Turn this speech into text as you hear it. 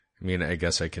I mean, I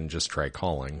guess I can just try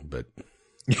calling, but...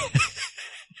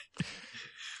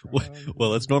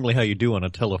 Well, that's normally how you do on a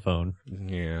telephone.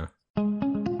 Yeah.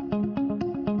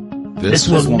 This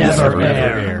will never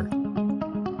air.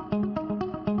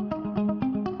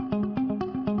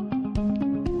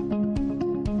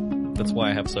 That's why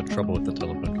I have such trouble with the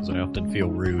telephone, because I often feel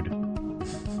rude.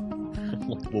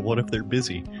 Well, what if they're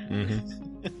busy?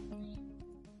 Mm-hmm.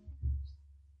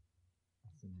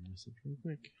 Real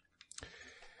quick. I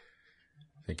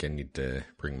think I need to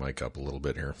bring Mike up a little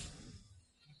bit here.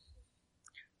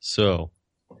 So,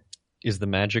 is the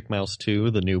Magic Mouse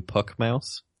 2 the new Puck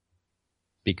Mouse?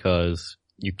 Because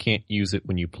you can't use it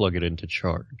when you plug it into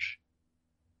charge.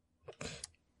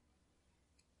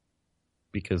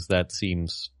 Because that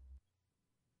seems...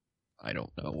 I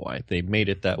don't know why. They made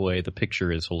it that way. The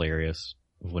picture is hilarious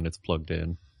when it's plugged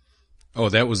in. Oh,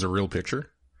 that was a real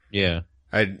picture? Yeah.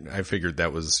 I figured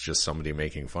that was just somebody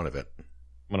making fun of it.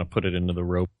 I'm going to put it into the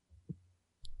rope.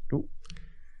 Ooh.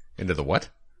 Into the what?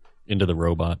 Into the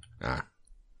robot. Ah.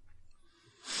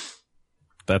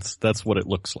 That's what it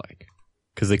looks like.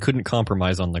 Because they couldn't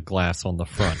compromise on the glass on the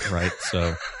front, right?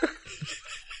 So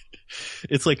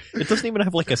it's like, it doesn't even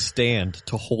have like a stand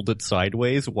to hold it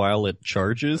sideways while it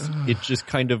charges. It just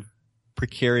kind of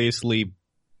precariously,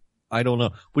 I don't know.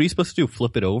 What are you supposed to do?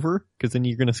 Flip it over? Because then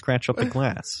you're going to scratch up the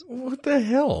glass. What the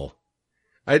hell?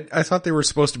 I thought they were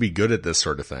supposed to be good at this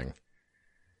sort of thing.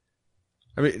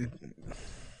 I mean,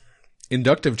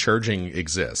 inductive charging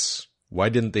exists. Why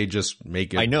didn't they just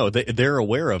make it? I know. They're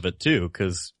aware of it too,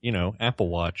 because, you know, Apple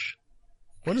Watch.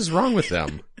 What is wrong with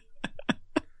them?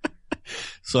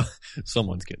 So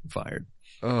someone's getting fired.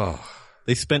 Oh.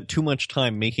 They spent too much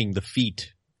time making the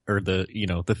feet, or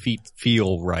the feet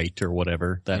feel right, or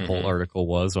whatever that whole article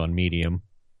was on Medium,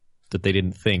 that they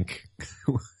didn't think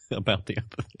about the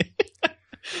other thing.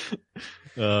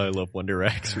 I love Wonder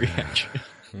X reaction.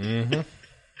 Mm-hmm.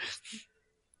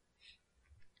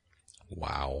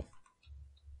 Wow.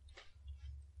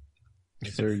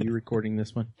 So are you recording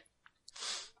this one?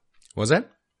 Was that?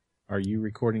 Are you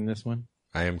recording this one?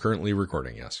 I am currently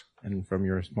recording, yes. And from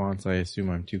your response, I assume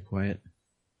I'm too quiet?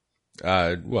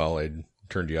 Well, I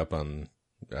turned you up on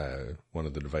one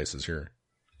of the devices here.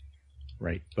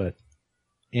 Right, but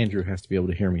Andrew has to be able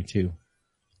to hear me too.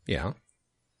 Yeah.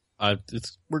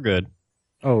 We're good.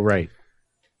 Oh, right.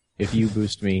 If you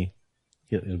boost me,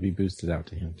 it'll be boosted out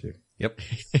to him too. Yep.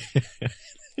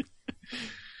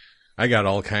 I got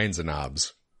all kinds of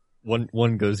knobs.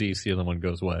 One goes east, the other one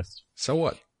goes west. So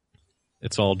what?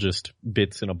 It's all just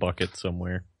bits in a bucket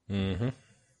somewhere. Mm-hmm.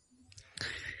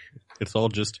 It's all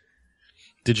just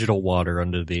digital water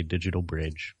under the digital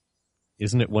bridge.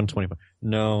 Isn't it 125?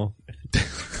 No.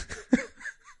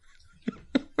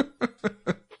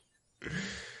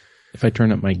 If I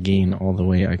turn up my gain all the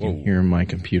way, I can hear my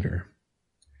computer.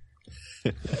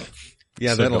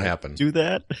 Yeah, So that'll don't happen. Do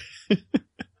that?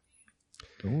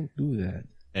 Don't do that.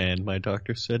 And my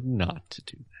doctor said not to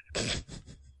do that.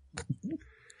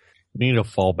 We need a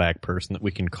fallback person that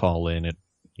we can call in at,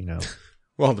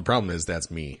 Well, the problem is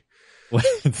that's me.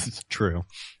 It's true.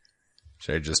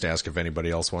 Should I just ask if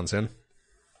anybody else wants in?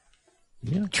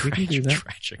 Yeah, we can do that.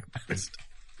 Tragic best.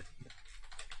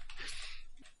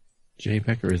 Jay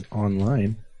Becker is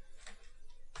online.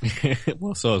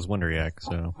 Well, so is Wonderiac,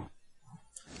 so.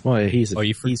 Well,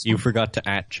 you forgot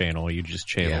to @channel. You just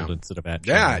channeled instead of @channel.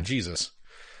 Yeah, Jesus.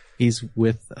 He's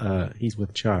with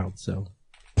child, so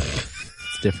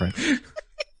it's different.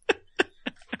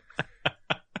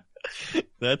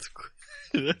 That's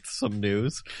some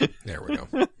news. There we go.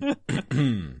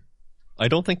 I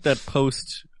don't think that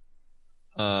post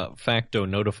facto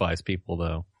notifies people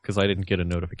though, because I didn't get a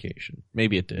notification.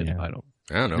 Maybe it did. Yeah. I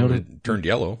don't know. It turned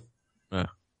yellow.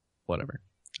 Whatever.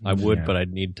 I would, but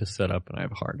I'd need to set up, and I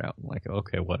have a hard out. I'm like,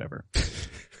 okay, whatever.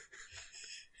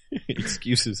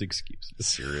 Excuses.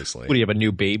 Seriously. What, do you have a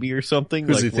new baby or something?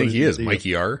 Who does he think he is?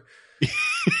 Mikey R?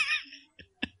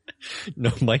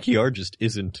 No, Mikey R just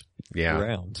isn't Yeah.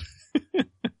 around.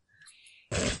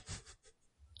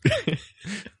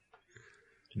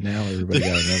 Now everybody got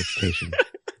a notification.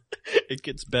 It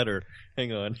gets better.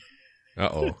 Hang on.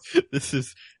 Uh-oh.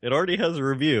 It already has a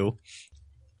review,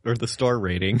 or the star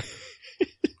rating.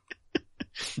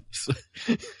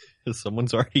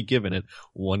 Someone's already given it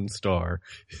 1 star.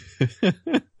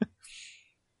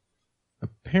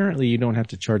 Apparently you don't have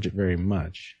to charge it very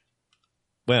much.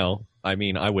 Well, I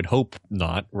mean, I would hope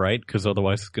not, right? Because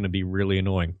otherwise it's going to be really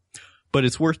annoying. But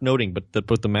it's worth noting, but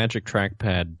the Magic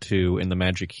Trackpad 2 and the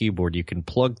Magic Keyboard, you can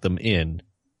plug them in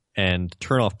and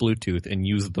turn off Bluetooth and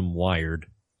use them wired.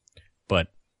 But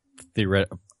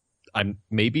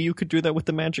maybe you could do that with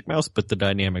the Magic Mouse, but the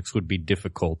dynamics would be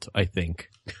difficult, I think.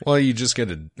 Well, you just get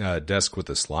a desk with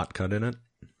a slot cut in it.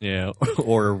 Yeah,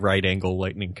 or a right angle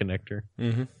lightning connector.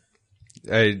 Mm-hmm.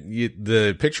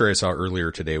 The picture I saw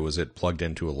earlier today was it plugged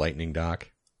into a lightning dock.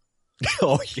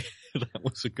 Oh yeah, that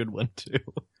was a good one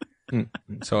too.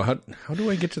 So how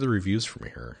do I get to the reviews from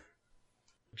here?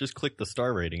 Just click the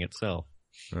star rating itself.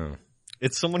 Oh.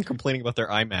 It's someone complaining about their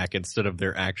iMac instead of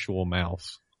their actual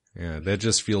mouse. Yeah, that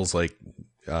just feels like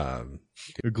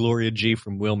Gloria G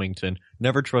from Wilmington.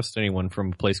 Never trust anyone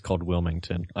from a place called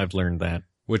Wilmington. I've learned that.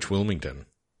 Which Wilmington?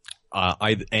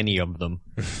 Any of them.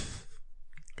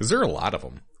 Because there are a lot of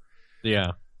them.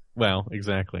 Yeah. Well,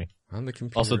 exactly. On the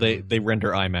computer. Also, they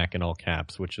render iMac in all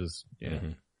caps, which is, yeah.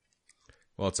 Mm-hmm.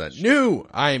 Well, it's a new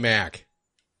iMac.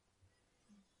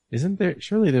 Isn't there?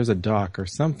 Surely there's a dock or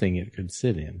something it could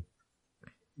sit in.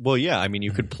 Well, yeah. I mean,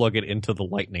 you could plug it into the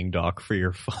lightning dock for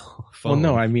your phone. Well,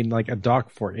 no, I mean like a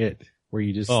dock for it, where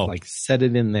you just like set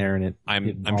it in there and it.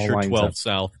 I'm sure 12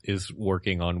 South is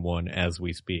working on one as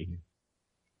we speak.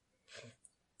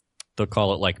 They'll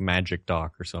call it like Magic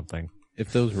Dock or something.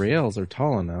 If those rails are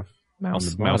tall enough,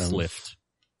 mouse lift,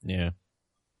 yeah,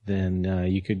 then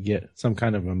you could get some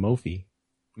kind of a Mophie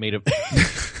made of a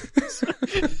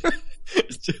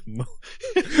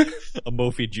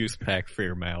Mophie juice pack for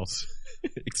your mouse.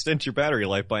 Extend your battery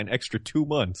life by an extra 2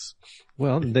 months.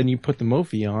 Well, then you put the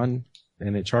Mophie on,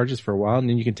 and it charges for a while, and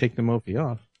then you can take the Mophie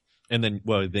off. And then,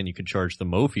 then you can charge the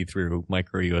Mophie through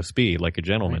micro USB like a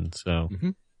gentleman. Right. So,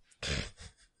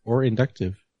 or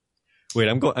inductive. Wait,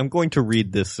 I'm going to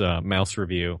read this mouse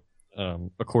review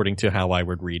according to how I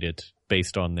would read it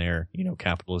based on their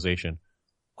capitalization.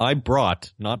 I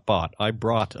brought a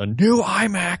new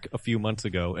iMac a few months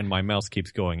ago, and my mouse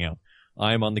keeps going out.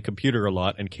 I am on the computer a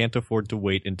lot and can't afford to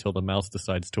wait until the mouse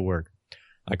decides to work.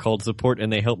 I called support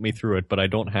and they helped me through it, but I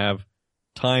don't have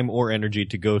time or energy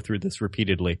to go through this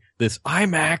repeatedly. This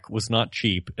iMac was not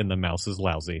cheap and the mouse is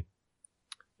lousy.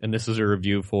 And this is a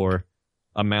review for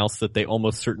a mouse that they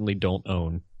almost certainly don't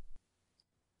own.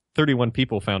 31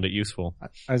 people found it useful.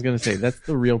 I was going to say, that's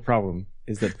the real problem,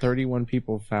 is that 31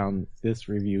 people found this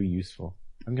review useful.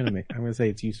 I'm going to say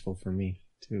it's useful for me,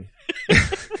 too.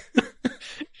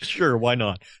 Sure, why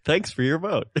not? Thanks for your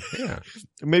vote. Yeah.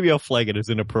 Maybe I'll flag it as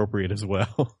inappropriate as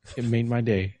well. It made my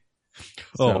day.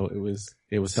 So it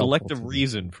was selective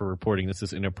reason for reporting this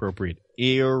as inappropriate.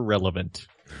 Irrelevant.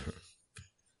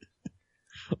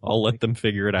 I'll let them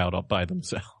figure it out by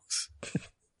themselves.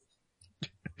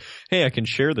 Hey, I can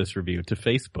share this review to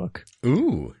Facebook.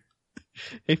 Ooh.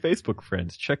 Hey, Facebook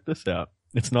friends, check this out.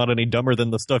 It's not any dumber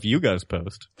than the stuff you guys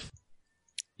post.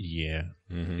 Yeah.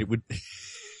 Mm-hmm. It would...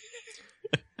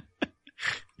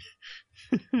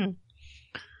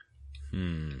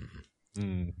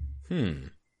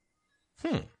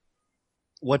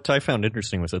 What I found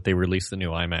interesting was that they released the new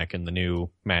iMac and the new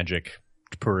Magic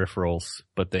peripherals,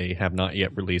 but they have not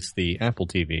yet released the Apple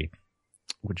TV,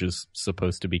 which is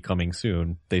supposed to be coming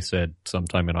soon. They said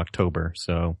sometime in October,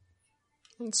 so...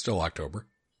 It's still October.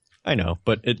 I know,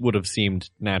 but it would have seemed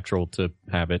natural to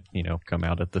have it, come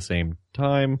out at the same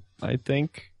time, I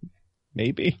think.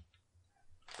 Maybe.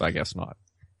 I guess not.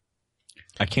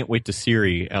 I can't wait to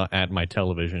Siri at my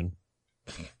television.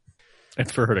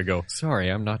 And for her to go, sorry,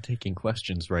 I'm not taking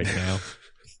questions right now.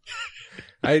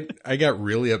 I got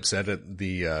really upset at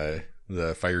the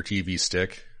Fire TV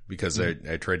stick because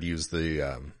I tried to use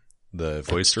the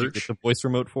voice search. Did you get the voice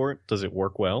remote for it? Does it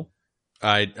work well?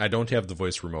 I don't have the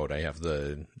voice remote. I have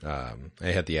I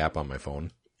had the app on my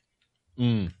phone.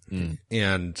 And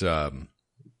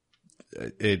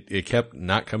it kept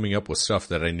not coming up with stuff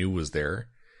that I knew was there.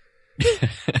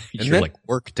 You're like,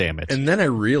 work, damn it. And then I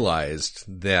realized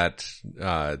that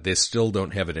they still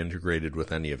don't have it integrated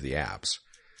with any of the apps.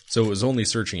 So it was only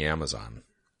searching Amazon.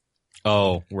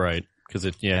 Oh, right. Because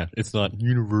it's not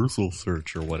universal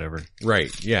search or whatever.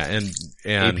 Right. Yeah. And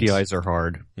APIs are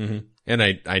hard. Mm-hmm. And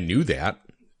I knew that,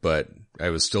 but I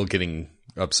was still getting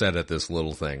upset at this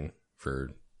little thing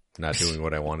for not doing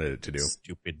what I wanted it to do.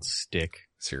 Stupid stick.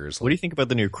 Seriously. What do you think about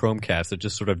the new Chromecast that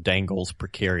just sort of dangles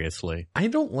precariously? I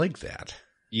don't like that.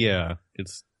 Yeah.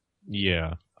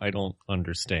 I don't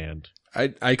understand.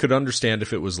 I could understand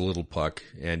if it was a little puck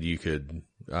and you could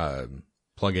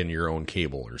plug in your own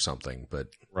cable or something, but...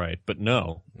 Right, but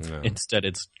no. Instead,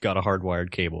 it's got a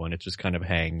hardwired cable and it just kind of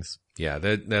hangs. Yeah,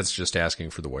 that's just asking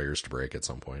for the wires to break at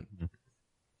some point.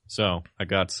 So, I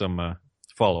got some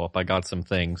follow-up. I got some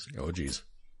things. Oh, geez.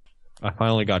 I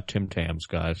finally got TimTams,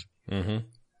 guys. Mm-hmm.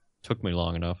 Took me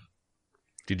long enough.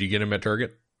 Did you get them at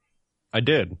Target? I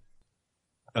did.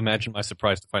 Imagine my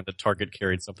surprise to find that Target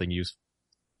carried something useful.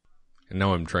 And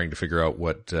now I'm trying to figure out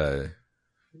what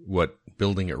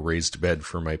building a raised bed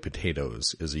for my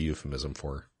potatoes is a euphemism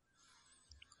for.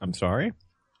 I'm sorry?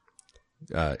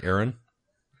 Aaron?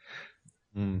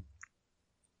 Where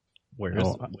is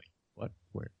Oh, it? Wait, what?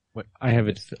 Where? What? I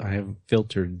have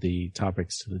filtered the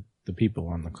topics to the people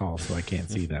on the call, so I can't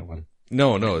see that one.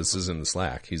 No, this is in the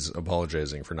Slack. He's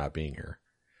apologizing for not being here.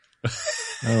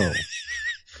 Oh.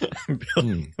 I'm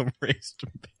building a raised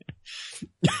bed.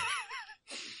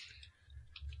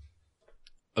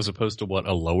 As opposed to what?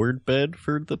 A lowered bed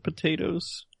for the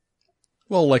potatoes?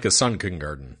 Well, like a sunken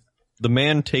garden. The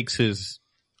man takes his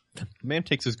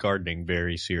gardening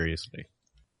very seriously.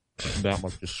 That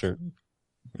much is certain.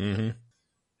 Mm-hmm.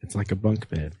 It's like a bunk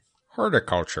bed.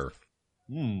 Horticulture.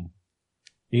 You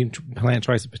can plant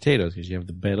twice the potatoes because you have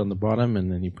the bed on the bottom and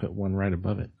then you put one right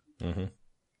above it. Mm-hmm.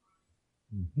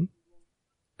 Mm-hmm.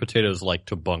 Potatoes like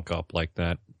to bunk up like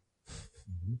that.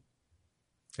 Mm-hmm.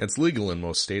 It's legal in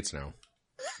most states now.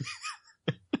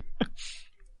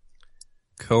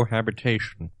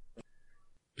 Cohabitation.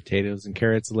 Potatoes and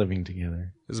carrots living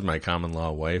together. This is my common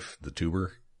law wife, the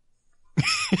tuber.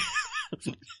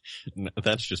 No,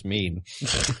 that's just mean.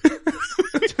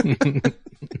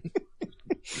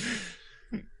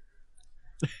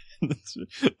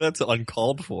 That's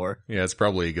uncalled for. Yeah, it's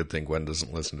probably a good thing Gwen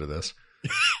doesn't listen to this.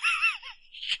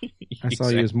 I saw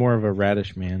you as more of a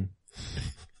radish man.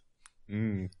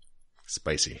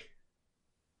 Spicy.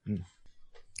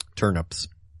 Turnips.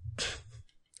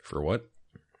 For what?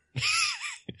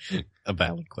 A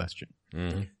valid question.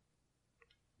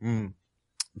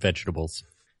 Vegetables.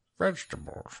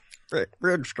 Vegetables.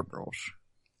 Vegetables.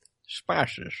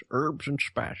 Spices. Herbs and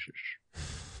spices.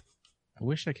 I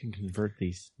wish I can convert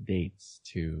these dates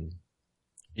to...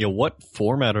 Yeah, what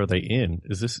format are they in?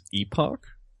 Is this epoch?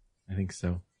 I think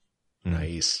so.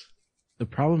 Nice. The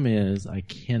problem is I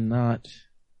cannot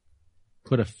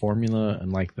put a formula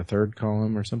in like the third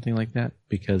column or something like that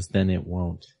because then it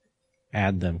won't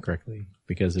add them correctly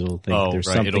because it'll think there's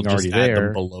something it'll already just add there.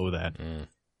 them below that.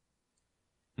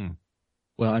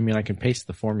 Well, I mean, I can paste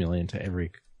the formula into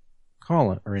every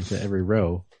column or into every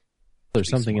row. There's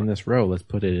something in this row. Let's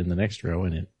put it in the next row,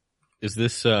 and it. Is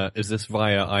this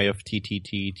via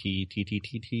IFTTT?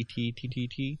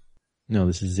 No,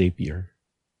 this is Zapier.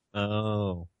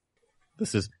 Oh,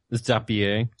 this is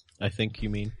Zapier. I think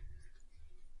you mean.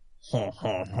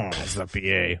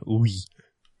 Zapier. Ooh.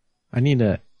 I need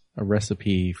a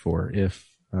recipe for if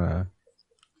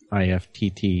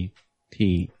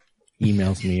IFTTT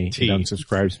emails me and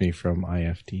unsubscribes me from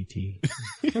IFTT.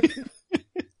 I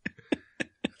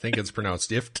think it's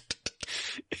pronounced if.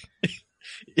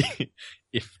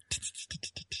 If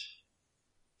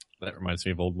that reminds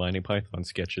me of old Monty Python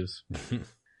sketches.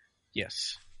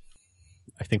 Yes,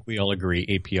 I think we all agree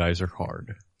APIs are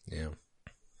hard. Yeah.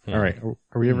 All right,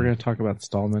 are we ever going to talk about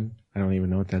Stallman? I don't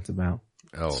even know what that's about.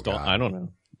 Oh, God. I don't know.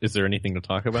 Is there anything to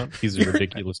talk about? He's a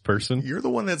ridiculous person. You're the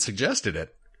one that suggested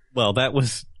it. Well, that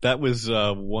was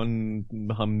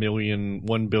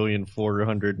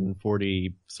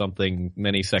 1,440 something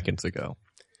many seconds ago.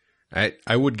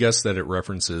 I would guess that it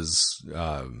references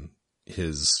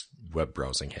his web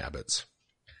browsing habits.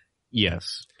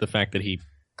 Yes, the fact that he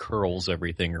curls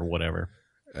everything or whatever.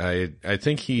 I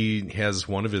think he has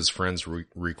one of his friends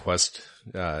request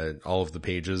all of the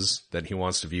pages that he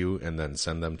wants to view and then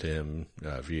send them to him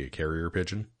via carrier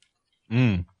pigeon.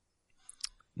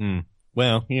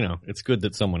 Well, you know, it's good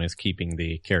that someone is keeping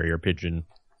the carrier pigeon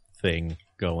thing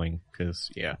going because,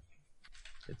 yeah,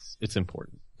 it's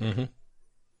important. Mm-hmm.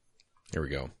 Here we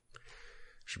go.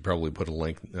 Should probably put a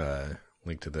link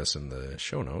to this in the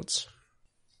show notes.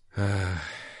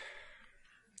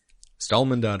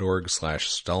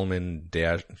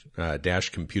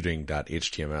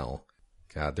 Stallman.org/Stallman-computing.html.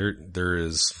 God, there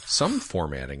is some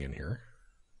formatting in here.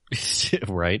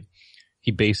 Right?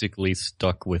 He basically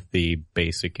stuck with the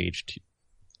basic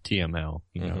HTML,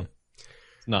 you know.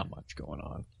 Not much going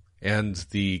on. And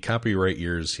the copyright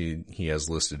years he has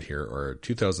listed here are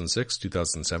 2006,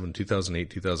 2007, 2008,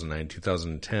 2009,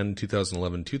 2010,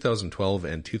 2011, 2012,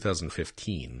 and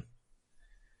 2015.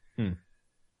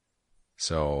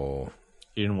 So...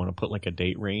 You didn't want to put like a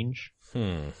date range?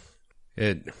 Now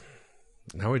I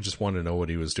just want to know what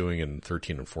he was doing in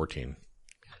 13 and 14.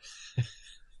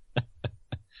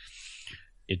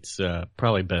 It's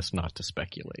probably best not to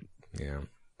speculate. Yeah.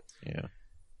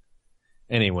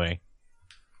 Anyway,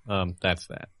 that's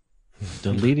that.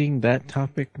 Deleting that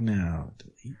topic now.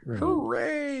 Delete row.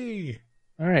 Hooray!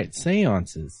 All right,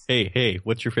 seances. Hey,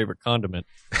 what's your favorite condiment?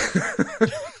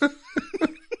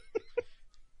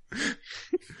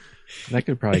 That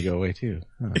could probably go away too.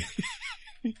 Huh.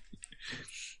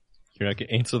 You're not going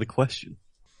to answer the question.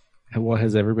 Well,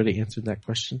 has everybody answered that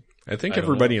question? I think I don't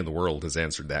everybody in the world has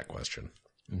answered that question.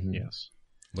 Mm-hmm. Yes.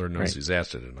 Lord knows Right. who's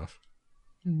asked it enough.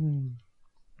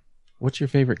 What's your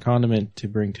favorite condiment to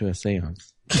bring to a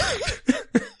seance?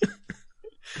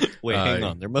 Wait, hang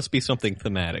on. There must be something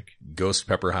thematic. Ghost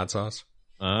pepper hot sauce?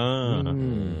 Ah,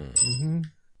 Mm-hmm.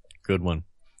 good one.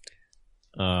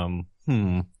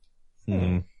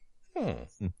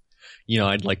 You know,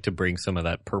 I'd like to bring some of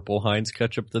that purple Heinz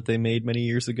ketchup that they made many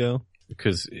years ago.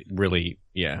 Because it really,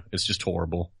 yeah, it's just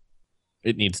horrible.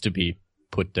 It needs to be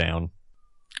put down.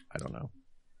 I don't know.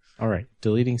 All right.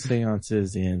 Deleting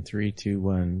seances in 3, 2,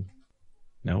 1.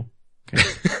 No? Okay.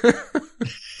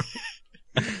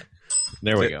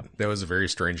 There we go. That was a very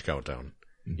strange countdown.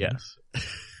 Yes.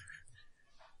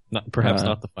 Perhaps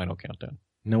not the final countdown.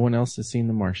 No one else has seen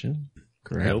The Martian? I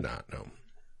Correct. have not, no.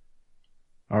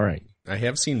 All right. I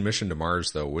have seen Mission to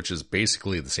Mars, though, which is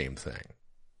basically the same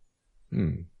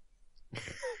thing.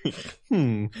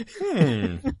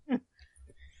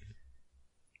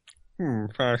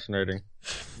 Fascinating.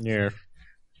 Yeah.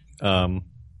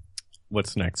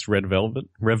 What's next? Red Velvet?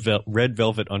 Red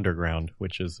Velvet Underground,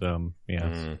 which is,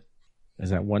 Is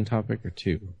that one topic or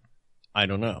two? I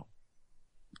don't know.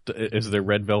 Is there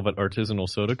Red Velvet Artisanal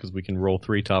Soda? Because we can roll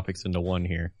 3 topics into one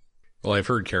here. Well, I've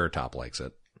heard Carrot Top likes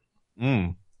it.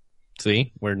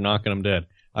 See? We're knocking them dead.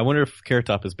 I wonder if Carrot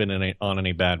Top has been on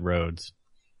any bad roads.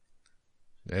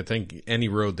 I think any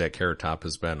road that Carrot Top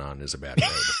has been on is a bad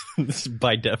road. This is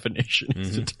by definition.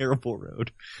 It's a terrible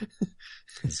road.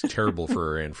 It's terrible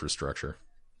for our infrastructure.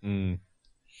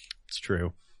 It's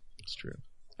true. It's true.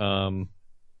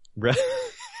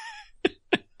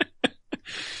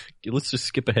 Let's just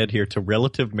skip ahead here to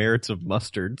relative merits of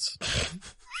mustards.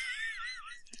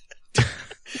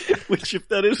 Which, if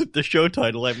that isn't the show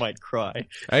title, I might cry.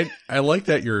 I like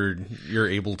that you're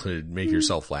able to make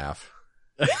yourself laugh.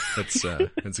 That's a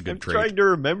good I'm trait. trying to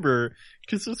remember,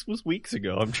 because this was weeks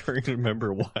ago. I'm trying to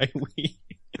remember why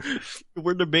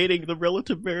we're debating the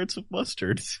relative merits of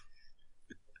mustards.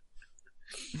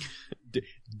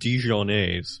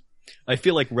 Dijonnaise. I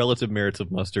feel like relative merits of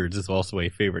mustards is also a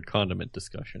favorite condiment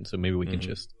discussion, so maybe we can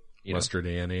just... Mustard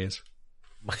mayonnaise.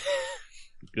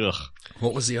 Ugh.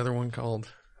 What was the other one called?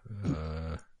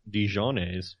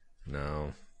 Dijonnaise.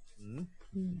 No.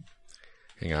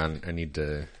 Hang on, I need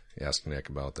to ask Nick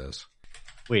about this.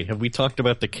 Wait, have we talked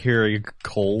about the Keurig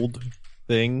cold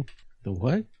thing? The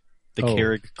what? The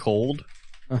Keurig cold?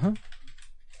 Uh-huh.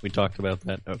 We talked about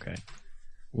that? Okay.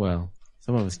 Well,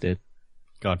 some of us did.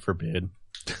 God forbid.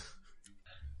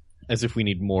 As if we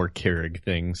need more Keurig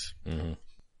things. Mm-hmm.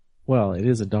 Well, it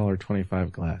is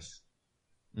 $1.25 glass.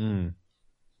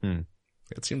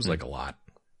 It seems like a lot.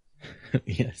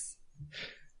 Yes.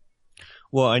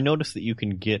 Well, I noticed that you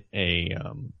can get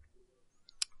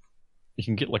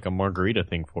like a margarita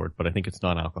thing for it, but I think it's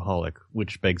non-alcoholic,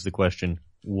 which begs the question,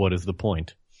 what is the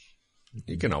point?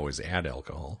 You can always add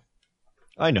alcohol.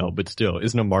 I know, but still,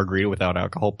 isn't a margarita without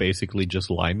alcohol basically just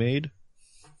limeade?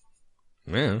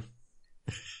 Yeah.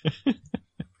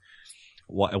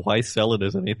 Why sell it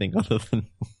as anything other than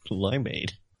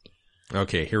limeade?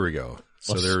 Okay, here we go.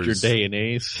 So there's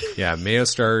Mustard-mayonnaise. Yeah, mayo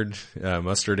starred,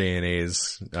 mustard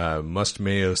mayonnaise, must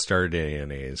mayo starred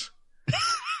mayonnaise.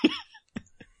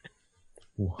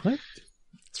 What?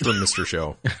 It's from Mr.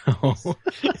 Show. Oh.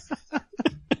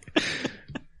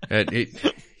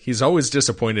 He's always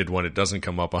disappointed when it doesn't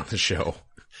come up on the show.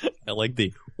 I like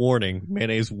the warning,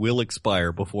 mayonnaise will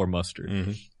expire before mustard.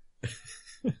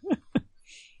 Mm-hmm.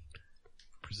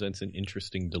 Presents an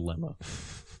interesting dilemma.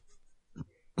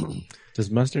 Does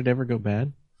mustard ever go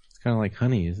bad? It's kind of like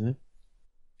honey, isn't it?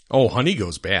 Oh, honey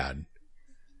goes bad.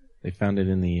 They found it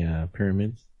in the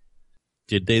pyramids.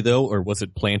 Did they, though, or was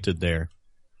it planted there?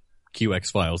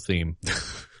 QX Files theme.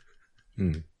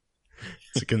 It's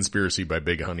a conspiracy by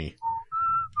Big Honey.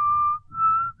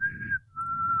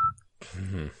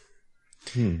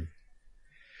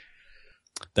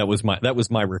 That was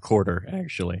my recorder,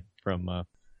 actually, from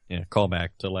callback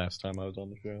to last time I was on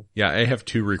the show. Yeah, I have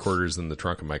 2 recorders in the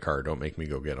trunk of my car. Don't make me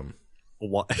go get them.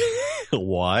 Why?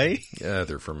 Why? Yeah,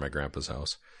 they're from my grandpa's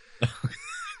house.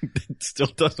 It still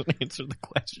doesn't answer the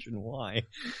question why.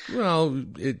 Well,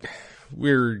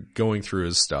 we're going through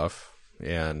his stuff,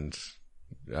 and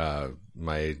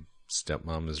my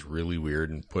stepmom is really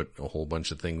weird and put a whole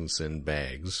bunch of things in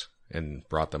bags and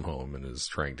brought them home and is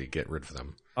trying to get rid of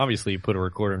them. Obviously, you put a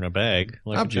recorder in a bag.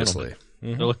 Like Obviously.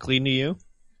 Does it look clean to you?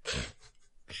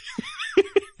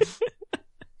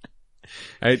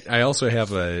 I also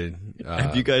have a...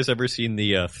 have you guys ever seen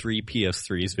the 3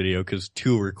 PS3s video? Because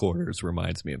 2 recorders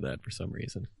reminds me of that for some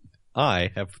reason.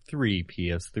 I have 3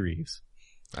 PS3s.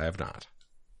 I have not.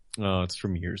 Oh, it's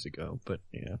from years ago, but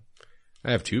yeah.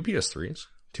 I have 2 PS3s,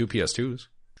 2 PS2s.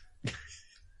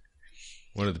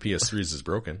 One of the PS3s is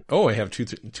broken. Oh, I have two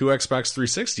Xbox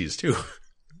 360s too.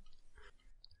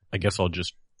 I guess I'll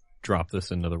just drop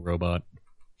this into the robot.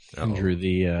 Andrew,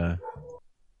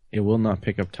 it will not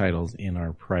pick up titles in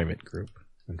our private group,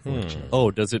 unfortunately.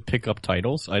 Oh, does it pick up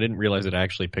titles? I didn't realize it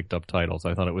actually picked up titles.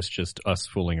 I thought it was just us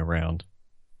fooling around.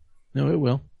 No, it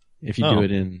will. If you do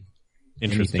it in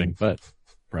Interesting. anything but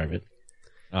private.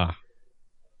 Ah.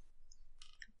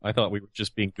 I thought we were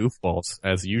just being goofballs,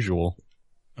 as usual.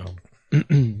 Oh.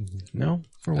 No,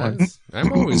 for once.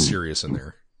 I'm always serious in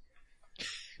there.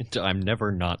 I'm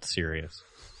never not serious.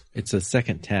 It's a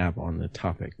second tab on the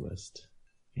topic list.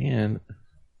 And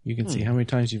you can see how many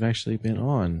times you've actually been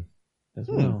on as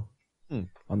well.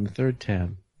 On the third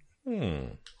tab.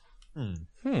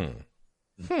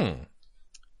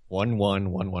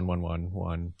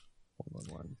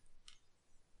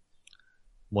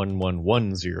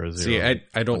 111111111. See,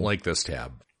 I don't like this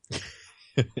tab.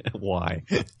 Why?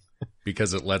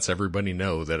 Because it lets everybody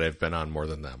know that I've been on more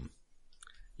than them.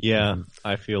 Yeah,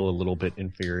 I feel a little bit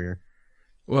inferior.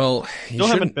 Well, you Still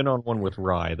haven't been on one with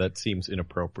Rye. That seems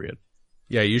inappropriate.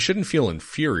 Yeah, you shouldn't feel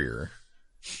inferior.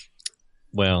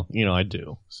 Well, I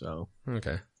do, so.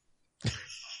 Okay.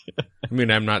 I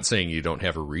mean, I'm not saying you don't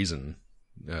have a reason.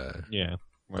 Yeah.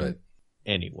 Right. But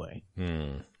anyway.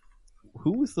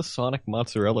 Who was the Sonic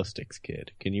Mozzarella Sticks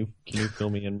kid? Can you fill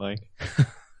me in, Mike?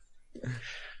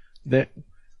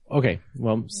 Okay,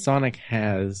 well, Sonic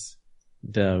has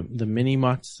the mini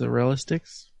mozzarella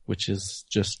sticks, which is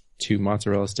just 2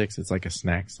 mozzarella sticks. It's like a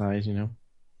snack size,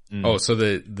 Oh, so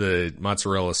the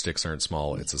mozzarella sticks aren't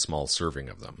small. It's a small serving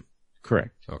of them.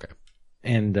 Correct. Okay.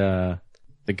 And the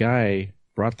guy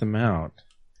brought them out,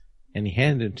 and he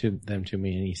handed them to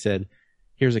me, and he said,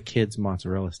 "Here's a kid's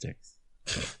mozzarella sticks."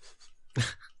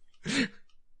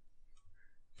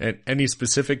 And any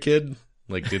specific kid?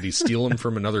 Like, did he steal them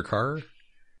from another car?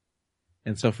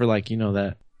 And so for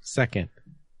that second,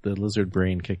 the lizard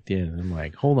brain kicked in, and I'm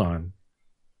like, hold on.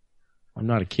 I'm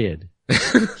not a kid.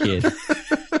 Kid.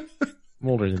 I'm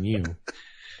older than you.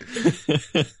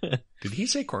 Did he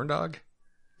say corn dog?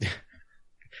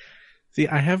 See,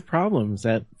 I have problems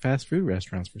at fast food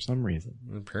restaurants for some reason.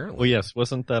 Apparently. Well, yes.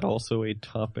 Wasn't that also a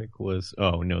topic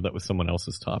oh, no, that was someone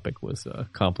else's topic was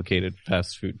complicated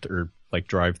fast food or like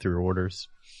drive-through orders.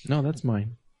 No, that's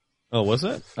mine. Oh, was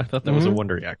it? I thought that was a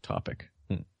Wonderyak topic.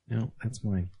 No, that's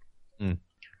mine.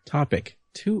 Topic.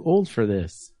 Too old for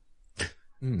this.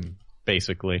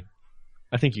 Basically.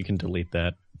 I think you can delete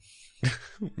that.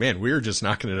 Man, we're just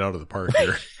knocking it out of the park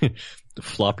here. The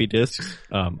floppy disks.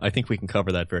 I think we can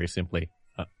cover that very simply.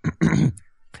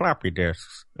 Floppy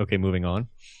disks. Okay, moving on.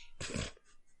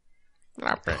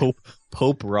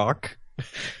 Pope Rock.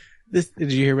 Did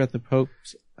you hear about the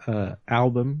Pope's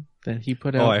album that he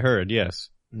put out? Oh, I heard, yes.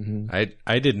 Mm-hmm.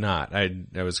 I did not. I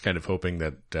was kind of hoping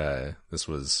that this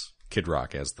was Kid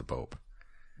Rock as the Pope.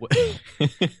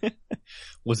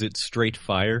 Was it straight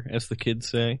fire, as the kids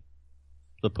say?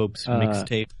 The Pope's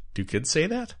mixtape? Do kids say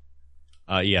that?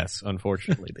 Yes,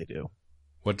 unfortunately they do.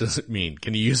 What does it mean?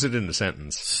 Can you use it in a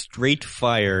sentence? Straight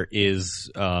fire is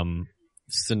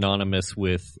synonymous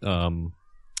with I'm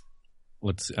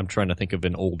trying to think of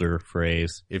an older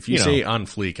phrase. If you say on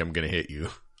fleek, I'm going to hit you.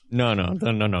 No.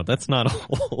 That's not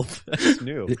old. That's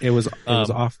new. It was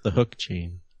off the hook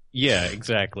chain. Yeah,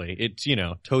 exactly. It's,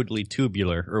 totally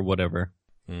tubular or whatever.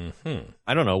 Mm-hmm.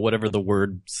 I don't know, whatever the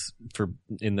words for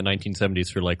in the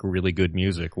 1970s for like really good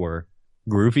music were.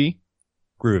 Groovy?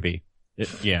 Groovy.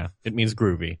 It means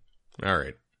groovy. All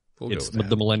right. We'll it's go with that.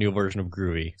 The millennial version of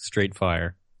groovy. Straight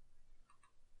fire.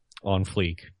 On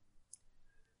fleek.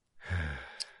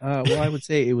 Well, I would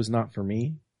say it was not for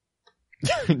me.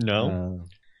 No?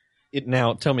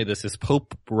 Now, tell me this, is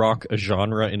Pope Rock a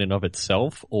genre in and of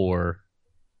itself, or?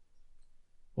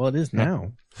 Well, it is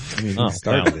now. I mean, he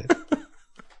started it.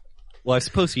 Well, I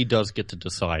suppose he does get to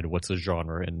decide what's a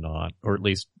genre and not, or at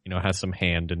least, has some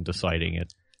hand in deciding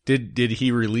it. Did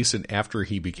he release it after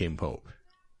he became Pope?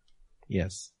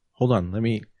 Yes. Hold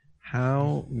on,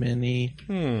 how many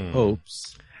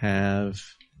popes have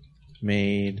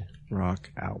made rock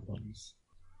albums?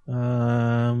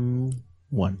 1.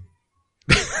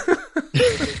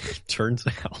 Turns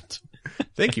out.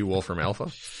 Thank you, Wolfram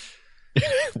Alpha.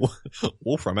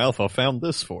 Wolfram Alpha found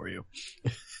this for you.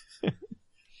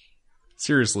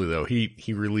 Seriously, though,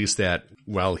 he released that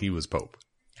while he was Pope.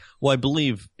 Well, I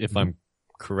believe, if I'm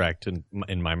correct in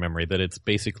my memory, that it's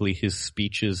basically his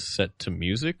speeches set to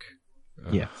music.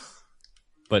 Yeah.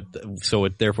 But so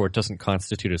therefore it doesn't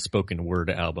constitute a spoken word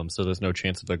album, so there's no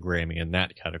chance of a Grammy in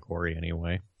that category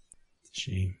anyway.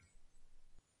 Shame.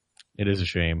 It is a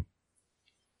shame.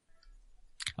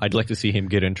 I'd like to see him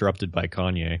get interrupted by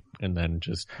Kanye and then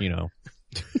just,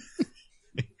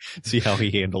 see how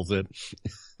he handles it.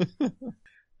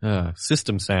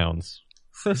 System sounds.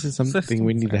 This is something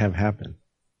we need to have happen.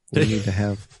 We need to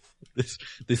have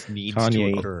this needs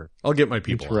Kanye to occur. I'll get my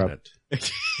people on it.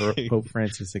 for Pope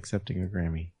Francis accepting a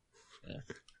Grammy. Yeah.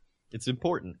 It's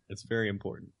important. It's very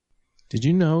important. Did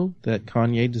you know that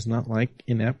Kanye does not like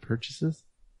in-app purchases?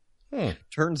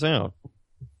 Turns out.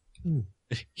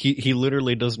 He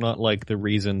literally does not like the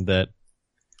reason that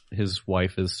his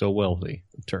wife is so wealthy,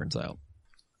 it turns out.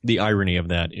 The irony of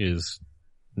that is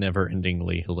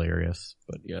never-endingly hilarious,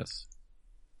 but yes.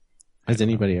 Has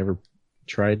anybody ever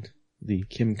tried the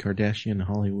Kim Kardashian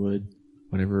Hollywood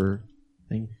whatever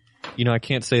thing? I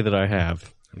can't say that I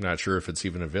have. I'm not sure if it's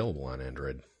even available on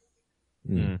Android.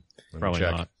 Probably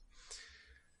check. not.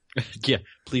 Yeah,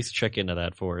 please check into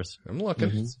that for us. I'm looking.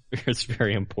 Mm-hmm. It's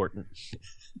very important.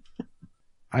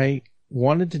 I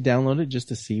wanted to download it just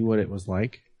to see what it was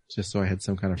like, just so I had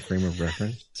some kind of frame of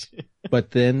reference.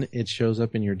 But then it shows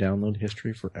up in your download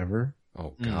history forever.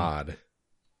 Oh, God.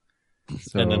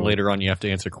 So, And then later on you have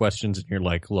to answer questions and you're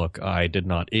like, look, I did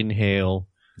not inhale,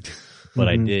 but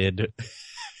I did.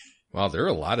 Wow, there are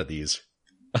a lot of these.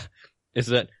 Is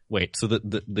that, wait, so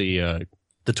the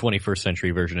 21st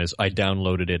century version is I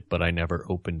downloaded it, but I never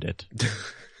opened it.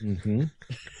 Mm-hmm.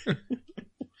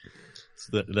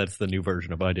 So that's the new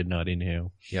version of I did not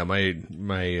inhale. Yeah,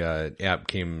 my app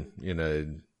came in a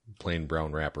plain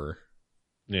brown wrapper.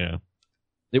 Yeah.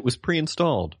 It was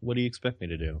pre-installed. What do you expect me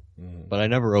to do? Mm. But I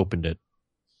never opened it.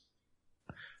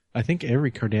 I think every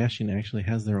Kardashian actually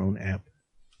has their own app.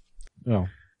 Well,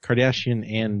 Kardashian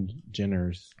and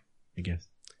Jenner's, I guess.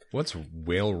 What's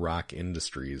Whale Rock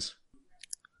Industries?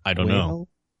 I don't know.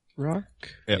 Rock?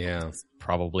 Yeah.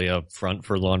 Probably a front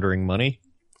for laundering money.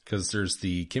 Because there's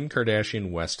the Kim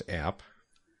Kardashian West app,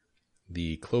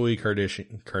 the Khloe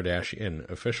Kardashian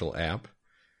official app,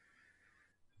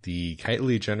 the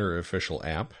Kylie Jenner official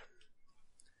app,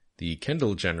 the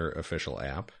Kendall Jenner official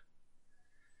app.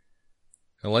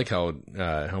 I like how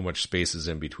much space is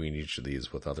in between each of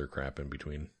these with other crap in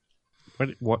between.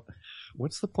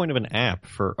 What's the point of an app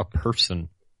for a person?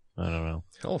 I don't know.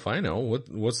 Hell if I know.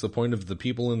 What's the point of the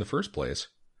people in the first place?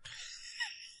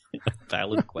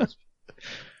 Valid question.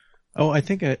 Oh, I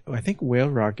think Whale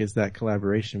Rock is that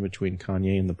collaboration between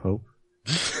Kanye and the Pope.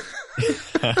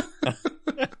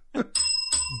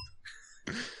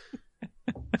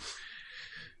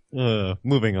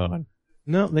 Moving on.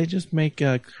 No, they just make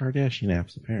Kardashian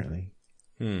apps, apparently.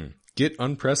 Get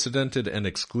unprecedented and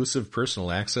exclusive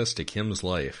personal access to Kim's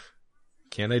life.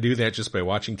 Can't I do that just by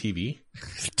watching TV?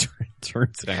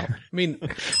 Turns out. I mean,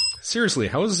 seriously,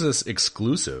 how is this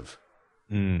exclusive?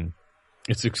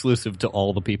 It's exclusive to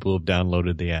all the people who've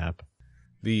downloaded the app.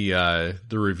 The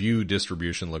review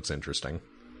distribution looks interesting.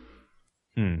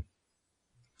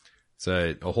 It's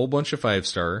a whole bunch of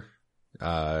 5-star,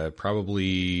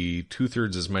 probably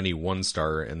 2/3 as many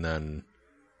 1-star, and then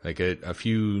like a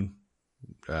few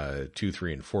 2,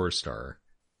 3, and 4-star.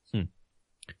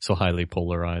 So highly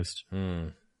polarized.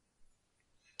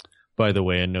 By the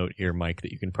way, a note here, Mike,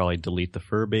 that you can probably delete the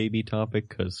fur baby topic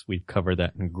because we've covered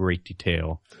that in great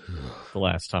detail the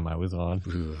last time I was on.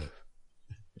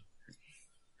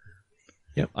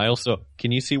 Yep. I also,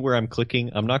 can you see where I'm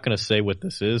clicking? I'm not going to say what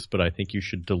this is, but I think you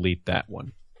should delete that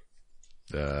one.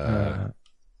 Are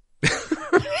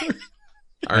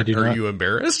not. you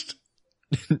embarrassed?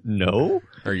 No.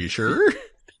 Are you sure?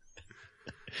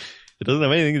 It doesn't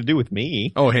have anything to do with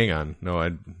me. Oh, hang on.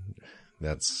 No,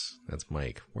 that's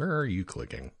Mike. Where are you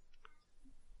clicking?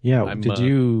 Yeah, did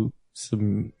you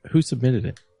who submitted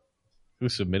it? Who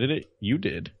submitted it? You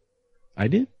did. I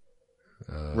did?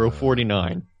 Row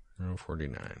 49. Row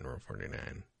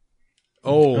 49.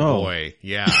 Oh, boy.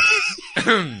 Yeah.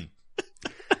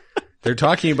 They're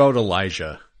talking about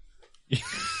Elijah. He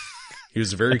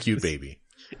was a very cute baby.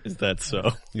 Is that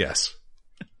so? Yes.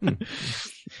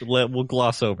 We'll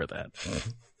gloss over that.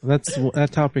 That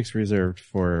topic's reserved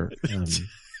for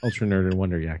Ultra Nerd and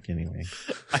Wonder Yak anyway.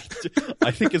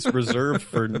 I think it's reserved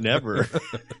for never.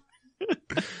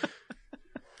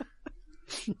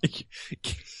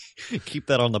 Keep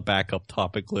that on the backup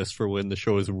topic list for when the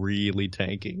show is really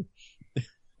tanking.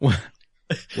 Well,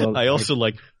 I also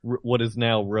like what is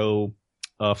now row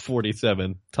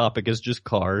 47. Topic is just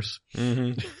cars.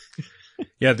 Mm-hmm.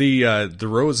 Yeah, the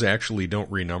rows actually don't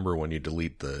renumber when you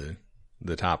delete the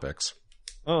topics.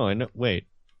 Oh, I know. Wait.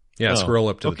 Yeah, scroll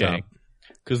up to the top.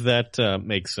 Because that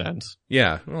makes sense.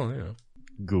 Yeah. Well,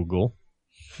 Google.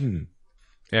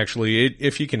 Actually,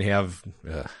 if you can have,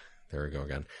 there we go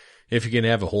again. If you can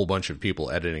have a whole bunch of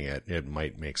people editing it, it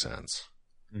might make sense.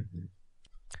 Mm-hmm.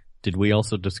 Did we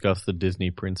also discuss the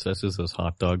Disney princesses as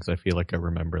hot dogs? I feel like I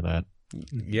remember that.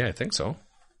 Yeah, I think so.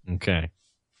 Okay.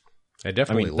 I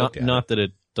definitely looked at not that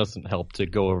it doesn't help to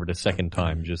go over it a second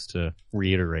time, just to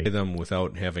reiterate them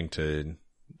without having to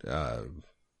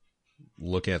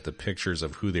look at the pictures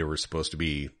of who they were supposed to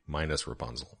be minus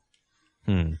Rapunzel.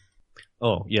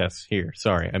 Oh, yes, here.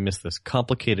 Sorry, I missed this.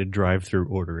 Complicated drive-through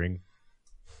ordering.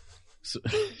 So,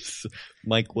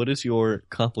 Mike, what is your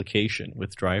complication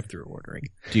with drive-through ordering?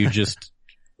 Do you just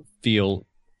feel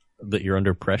that you're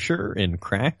under pressure in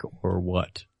crack, or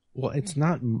what? Well, it's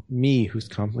not me who's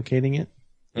complicating it.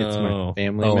 It's my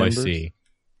family members. I see.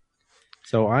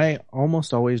 So I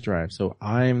almost always drive. So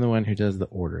I'm the one who does the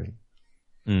ordering.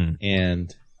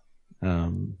 And,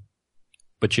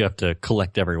 but you have to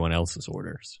collect everyone else's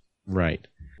orders. Right.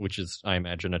 Which is, I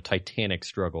imagine, a titanic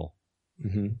struggle.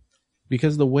 Mm-hmm.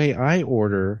 Because the way I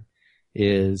order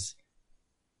is,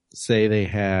 say they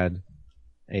had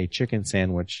a chicken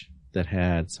sandwich that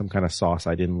had some kind of sauce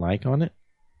I didn't like on it.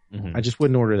 Mm-hmm. I just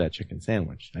wouldn't order that chicken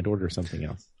sandwich. I'd order something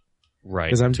else. Right.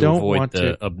 Because I to don't avoid want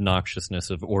the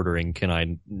obnoxiousness of ordering, can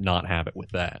I not have it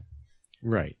with that?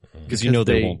 Right. Because you know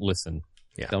they won't listen.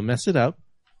 Yeah. They'll mess it up.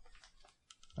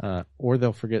 Or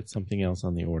they'll forget something else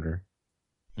on the order.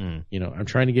 You know, I'm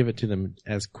trying to give it to them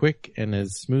as quick and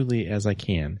as smoothly as I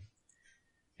can.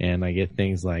 And I get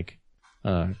things like,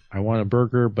 I want a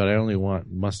burger, but I only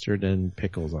want mustard and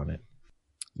pickles on it.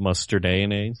 Mustard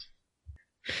mayonnaise?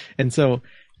 And so,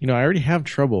 you know, I already have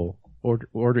trouble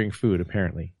ordering food,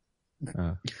 apparently.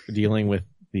 Dealing with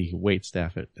the wait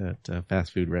staff at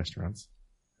fast food restaurants.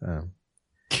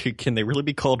 Can they really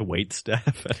be called wait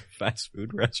staff at a fast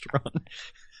food restaurant?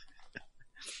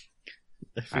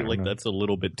 I feel like that's a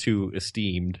little bit too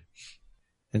esteemed.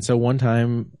 And so one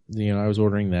time, you know, I was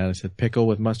ordering that. I said pickle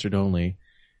with mustard only.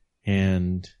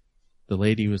 And the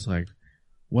lady was like,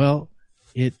 well,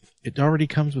 it already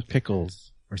comes with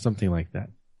pickles or something like that.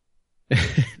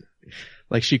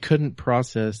 Like she couldn't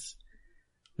process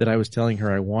that I was telling her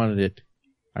I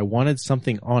wanted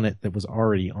something on it that was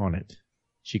already on it.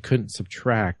 She couldn't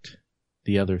subtract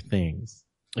the other things.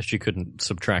 She couldn't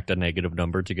subtract a negative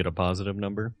number to get a positive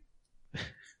number?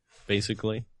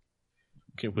 Basically.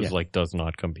 It was like, does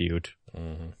not compute.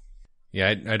 Mm-hmm.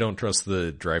 Yeah, I don't trust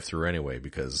the drive-thru anyway,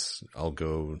 because I'll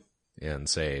go and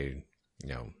say, you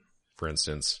know, for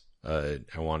instance, I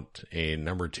want a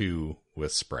number 2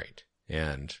 with Sprite.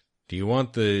 And do you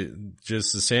want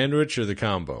just the sandwich or the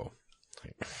combo?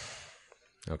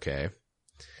 Okay.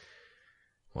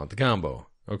 Want the combo.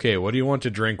 Okay, what do you want to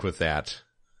drink with that?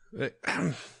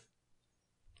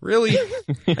 Really?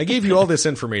 I gave you all this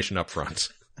information up front.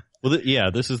 Well,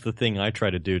 this is the thing I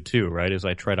try to do too, right? Is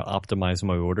I try to optimize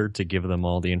my order to give them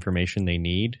all the information they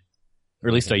need. Or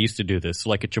at least I used to do this.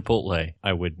 Like at Chipotle,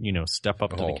 I would, you know, step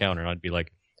up to the counter and I'd be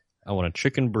like, I want a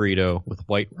chicken burrito with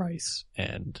white rice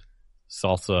and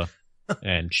salsa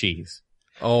and cheese.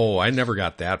 Oh, I never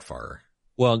got that far.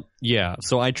 Well, yeah.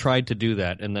 So I tried to do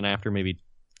that. And then after maybe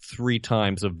 3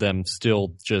 times of them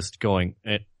still just going,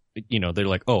 you know, they're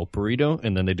like, oh, burrito?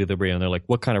 And then they do the burrito and they're like,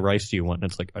 what kind of rice do you want?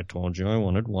 And it's like, I told you I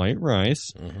wanted white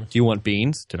rice. Mm-hmm. Do you want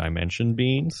beans? Did I mention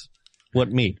beans?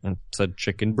 What meat? And said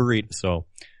chicken burrito. So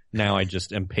now I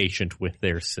just am patient with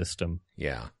their system.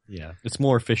 Yeah. Yeah. It's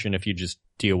more efficient if you just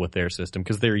deal with their system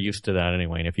because they're used to that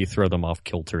anyway. And if you throw them off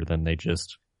kilter, then they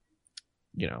just,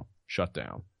 you know, shut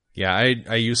down. Yeah.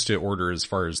 I used to order as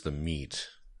far as the meat.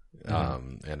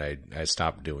 And I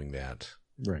stopped doing that.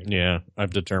 Right. Yeah.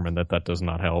 I've determined that does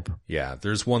not help. Yeah.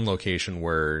 There's one location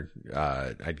where,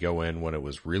 I'd go in when it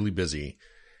was really busy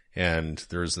and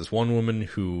there's this one woman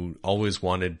who always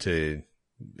wanted to,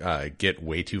 get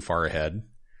way too far ahead.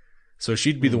 So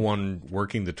she'd be the one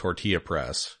working the tortilla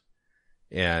press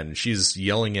and she's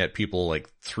yelling at people like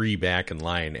 3 back in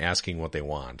line asking what they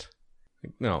want.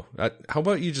 Like, no, how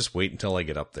about you just wait until I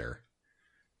get up there?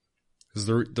 Because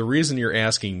the reason you're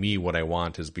asking me what I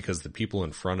want is because the people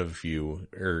in front of you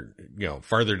or, you know,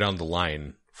 farther down the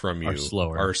line from you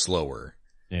are slower.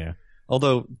 Yeah.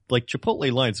 Although like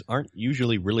Chipotle lines aren't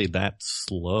usually really that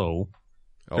slow.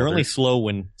 They're only slow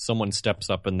when someone steps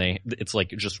up and it's like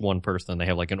just one person. They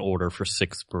have like an order for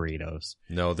 6 burritos.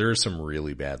 No, there are some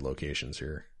really bad locations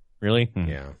here. Really?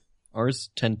 Yeah. Ours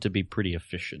tend to be pretty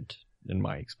efficient in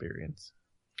my experience.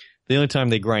 The only time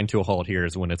they grind to a halt here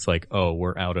is when it's like, oh,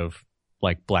 we're out of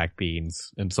like black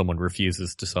beans and someone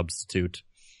refuses to substitute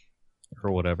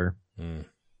or whatever.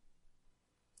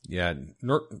 Yeah,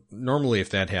 normally if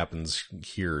that happens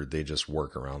here, they just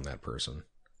work around that person.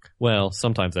 Well,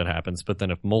 sometimes that happens, but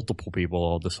then if multiple people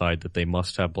all decide that they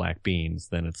must have black beans,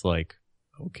 then it's like,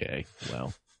 okay,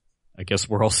 well, I guess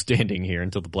we're all standing here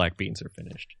until the black beans are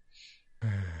finished.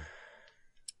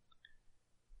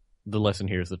 The lesson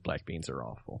here is that black beans are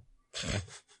awful.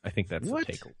 I think that's the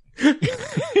takeaway.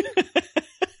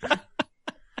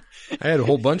 I had a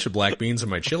whole bunch of black beans in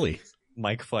my chili.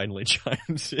 Mike finally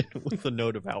chimes in with a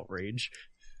note of outrage.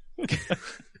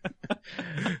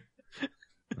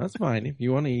 That's fine. If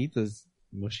you want to eat those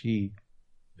mushy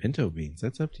pinto beans,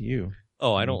 that's up to you.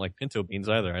 Oh, I don't like pinto beans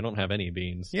either. I don't have any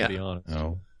beans, to be honest.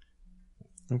 Oh.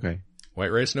 Okay.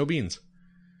 White rice, no beans.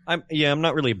 I'm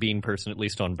not really a bean person, at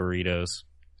least on burritos.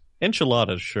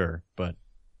 Enchiladas, sure, but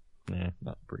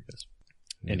not burritos.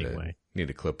 Anyway. Need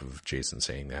a clip of Jason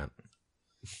saying that.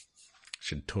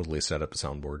 Should totally set up a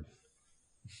soundboard.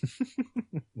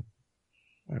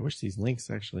 I wish these links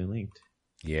actually linked.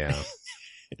 Yeah.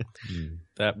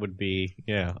 That would be,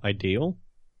 ideal.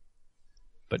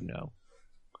 But no.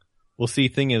 Well, see,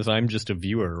 thing is, I'm just a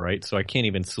viewer, right? So I can't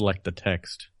even select the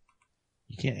text.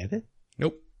 You can't edit?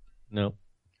 Nope. No.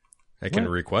 I can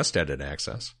request edit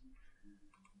access.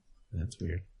 That's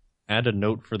weird. Add a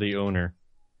note for the owner.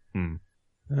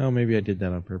 Oh, maybe I did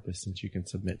that on purpose since you can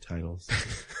submit titles.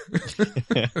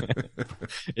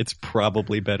 It's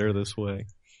probably better this way.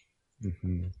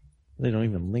 Mm-hmm. They don't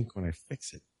even link when I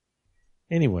fix it.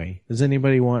 Anyway, does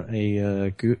anybody want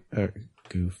a goof?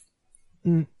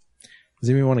 Does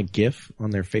anybody want a GIF on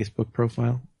their Facebook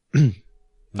profile?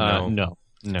 No.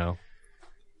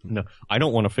 I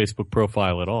don't want a Facebook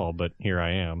profile at all, but here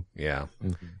I am. Yeah.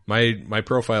 Mm-hmm. My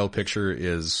profile picture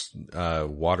is a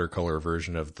watercolor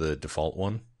version of the default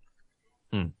one.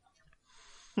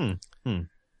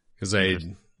 Because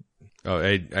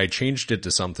I changed it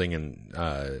to something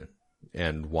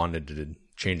and wanted to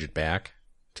change it back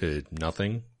to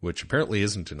nothing, which apparently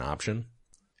isn't an option.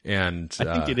 And I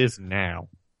think it is now.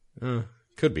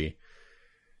 Could be.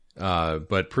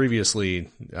 But previously,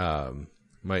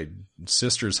 my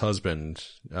sister's husband,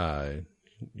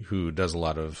 who does a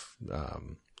lot of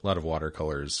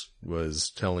watercolors,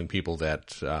 was telling people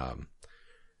that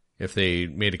if they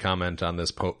made a comment on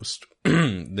this post,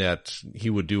 that he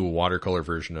would do a watercolor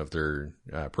version of their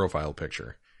profile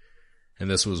picture. And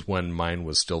this was when mine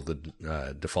was still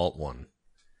the default one.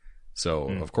 So,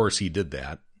 of course, he did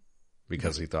that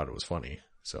because he thought it was funny.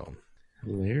 So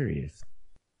hilarious.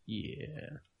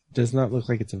 Yeah. Does not look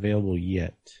like it's available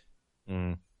yet.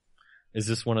 Is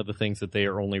this one of the things that they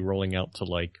are only rolling out to,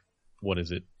 like, what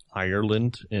is it,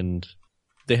 Ireland? And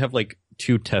they have, like,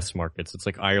 2 test markets. It's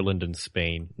like Ireland and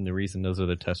Spain. And the reason those are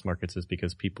the test markets is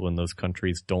because people in those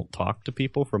countries don't talk to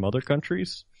people from other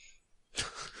countries.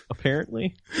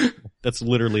 Apparently. That's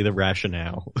literally the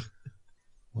rationale.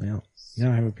 Well,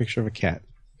 now I have a picture of a cat.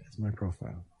 That's my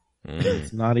profile.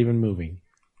 It's not even moving.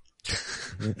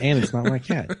 And it's not my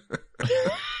cat.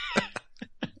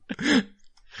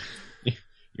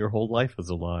 Your whole life is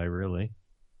a lie, really.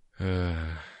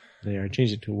 There, I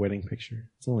changed it to a wedding picture.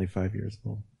 It's only 5 years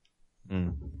old.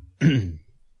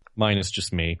 Mine is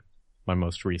just me. My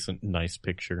most recent nice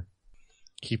picture.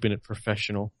 Keeping it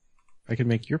professional. I could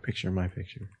make your picture my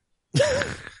picture.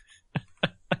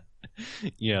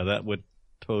 Yeah, that would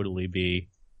totally be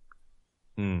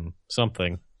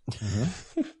something.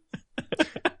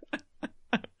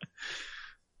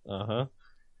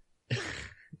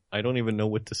 I don't even know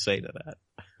what to say to that.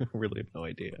 I really have no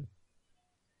idea.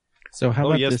 So how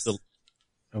about this?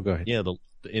 Go ahead. Yeah,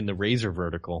 in the razor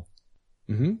vertical.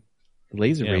 Mm-hmm.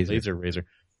 Laser razor. Laser razor.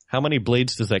 How many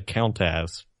blades does that count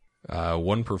as?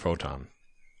 1 per photon.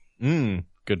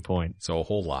 Good point. So a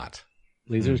whole lot.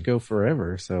 Lasers go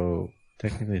forever, so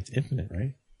technically it's infinite,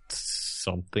 right?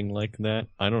 Something like that.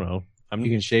 I don't know. You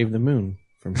can shave the moon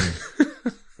from here.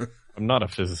 I'm not a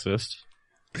physicist.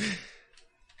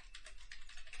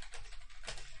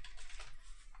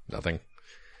 Nothing.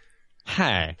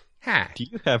 Hi. Do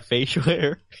you have facial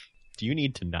hair? Do you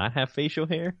need to not have facial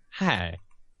hair? Hi.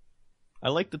 I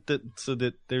like that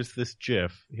there's this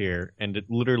GIF here, and it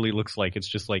literally looks like it's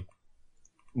just like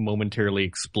momentarily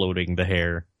exploding the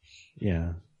hair.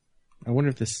 Yeah. I wonder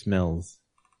if this smells.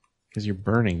 Because you're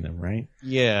burning them, right?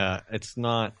 Yeah, it's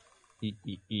not...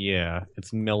 Yeah,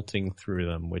 it's melting through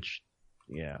them, which...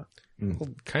 Yeah. Well,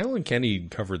 Kyle and Kenny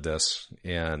covered this,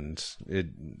 and it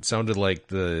sounded like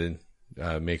the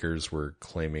makers were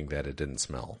claiming that it didn't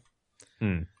smell.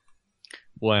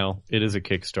 Well, it is a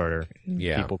Kickstarter.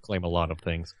 Yeah. People claim a lot of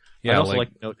things. Yeah, I also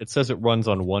like to note, it says it runs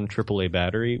on 1 AAA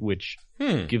battery, which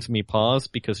gives me pause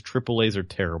because AAAs are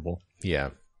terrible. Yeah.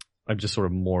 I'm just sort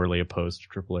of morally opposed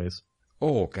to AAAs.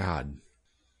 Oh, God.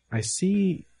 I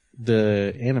see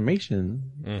the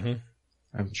animation. Mm-hmm.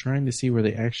 I'm trying to see where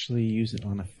they actually use it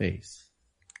on a face.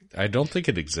 I don't think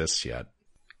it exists yet.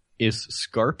 Is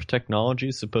SCARP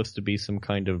technology supposed to be some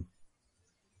kind of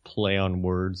play on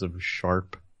words of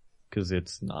sharp? Because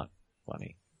it's not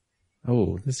funny.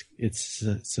 Oh, it's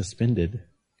suspended.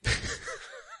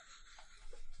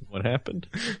 What happened?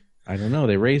 I don't know.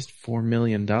 They raised $4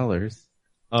 million.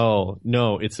 Oh,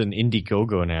 no, it's an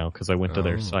Indiegogo now because I went to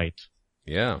their site.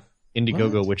 Yeah.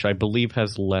 Indiegogo, What? which I believe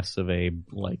has less of a,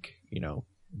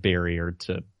 barrier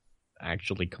to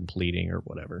actually completing or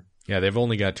whatever. Yeah, they've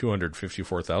only got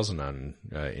 254,000 on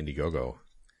Indiegogo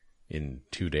in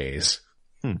 2 days.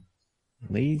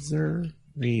 Laser.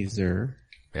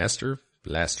 Master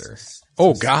Blaster.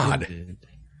 Oh, God.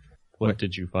 What,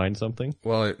 did you find something?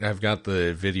 Well, I've got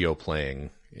the video playing,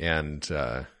 and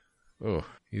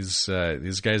these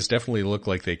guys definitely look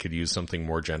like they could use something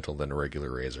more gentle than a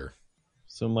regular razor.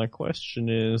 So my question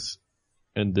is,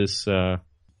 and this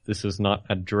is not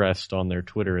addressed on their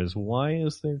Twitter, is why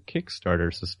is their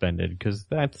Kickstarter suspended? Because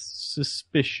that's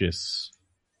suspicious.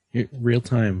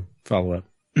 Real-time follow-up.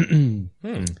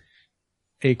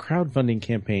 A crowdfunding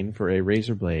campaign for a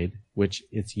razor blade, which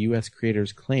its U.S.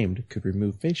 creators claimed could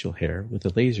remove facial hair with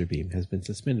a laser beam, has been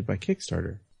suspended by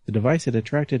Kickstarter. The device had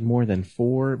attracted more than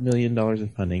 $4 million in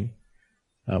funding,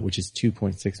 which is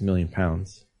 2.6 million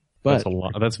pounds. But, That's a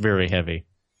lot. That's very heavy.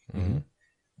 Mm-hmm.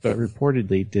 But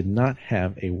reportedly did not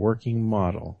have a working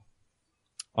model.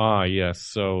 Ah, yes.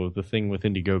 So the thing with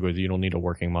Indiegogo is you don't need a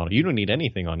working model. You don't need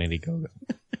anything on Indiegogo.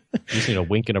 You just need a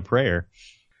wink and a prayer.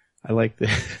 I like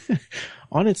that.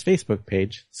 On its Facebook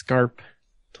page, SCARP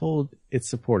told its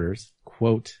supporters,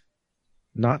 quote,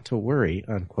 not to worry,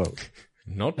 unquote.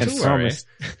 Not to worry.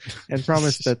 And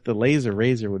promised that the laser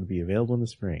razor would be available in the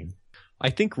spring.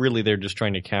 I think really they're just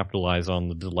trying to capitalize on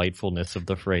the delightfulness of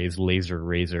the phrase laser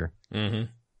razor. Mm-hmm.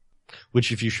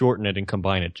 Which if you shorten it and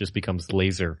combine it, just becomes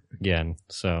laser again.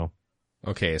 So,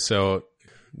 okay, so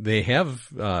they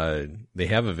have a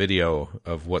video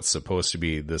of what's supposed to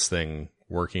be this thing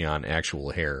working on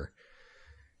actual hair,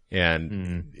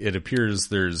 and it appears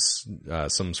there's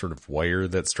some sort of wire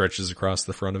that stretches across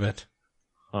the front of it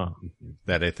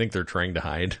that I think they're trying to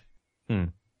hide.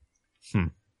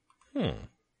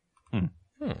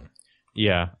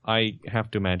 Yeah, I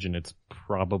have to imagine it's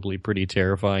probably pretty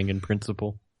terrifying in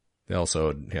principle. They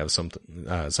also have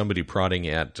somebody prodding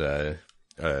at a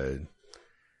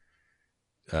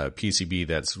PCB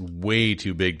that's way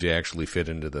too big to actually fit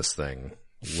into this thing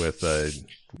with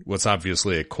what's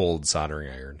obviously a cold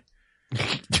soldering iron.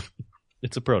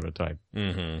 It's a prototype.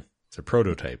 Mm-hmm. It's a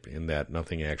prototype in that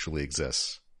nothing actually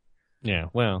exists. Yeah,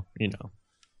 well,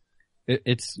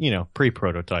 it's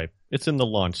pre-prototype. It's in the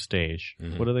launch stage.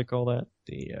 Mm-hmm. What do they call that?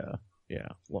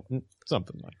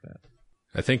 Something like that.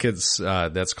 I think it's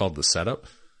that's called the setup.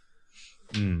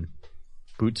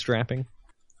 Bootstrapping.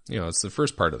 It's the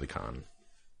first part of the con.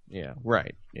 Yeah,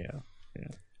 right. Yeah.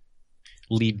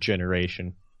 Lead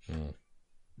generation.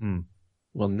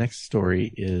 Well, next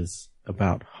story is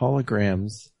about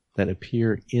holograms that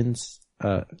appear in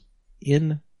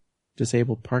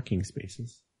disabled parking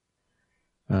spaces.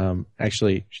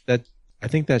 Actually, I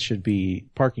think that should be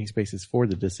parking spaces for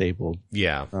the disabled.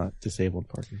 Yeah. Disabled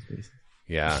parking spaces.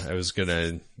 Yeah, I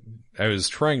was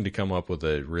trying to come up with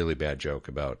a really bad joke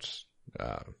about,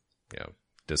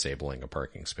 disabling a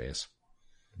parking space.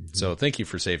 Mm-hmm. So thank you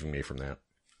for saving me from that.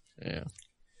 Yeah.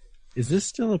 Is this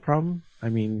still a problem? I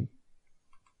mean,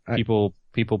 people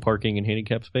parking in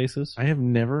handicapped spaces? I have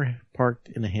never parked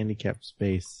in a handicapped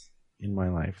space in my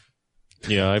life.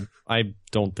 Yeah, I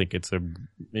don't think it's an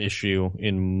issue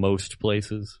in most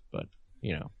places, but,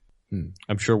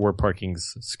 I'm sure where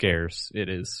parking's scarce, it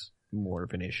is more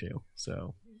of an issue,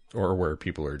 so. Or where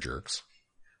people are jerks.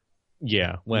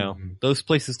 Yeah, well, those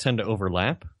places tend to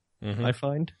overlap, I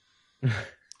find.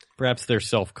 Perhaps they're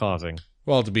self-causing.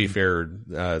 Well, to be fair,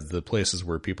 the places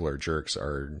where people are jerks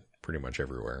are pretty much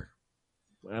everywhere.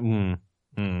 What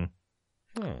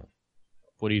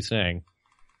are you saying?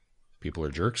 People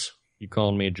are jerks? You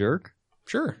calling me a jerk?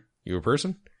 Sure. You a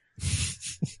person?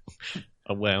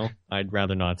 Well, I'd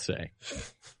rather not say.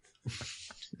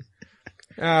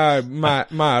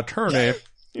 My attorney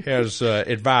has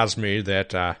advised me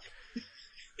that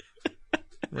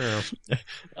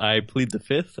I plead the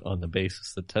fifth on the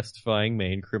basis that testifying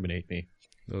may incriminate me.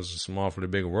 Those are some awfully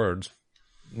big words.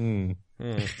 I've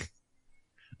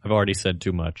already said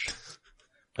too much.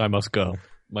 I must go.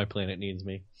 My planet needs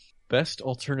me. Best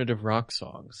alternative rock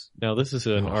songs. Now, this is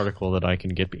an article that I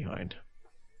can get behind.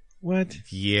 What?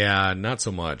 Yeah, not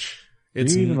so much. Were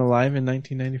you even alive in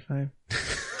 1995?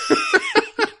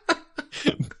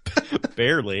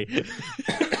 Barely. Yes.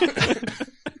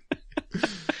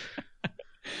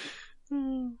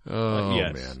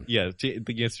 Man. Yeah,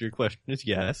 the answer to your question is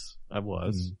yes, I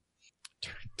was.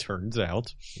 Turns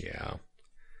out. Yeah.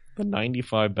 The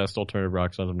 95 best alternative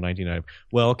rock songs of 1990.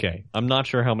 Well, okay. I'm not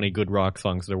sure how many good rock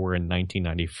songs there were in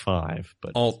 1995,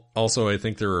 but Also, I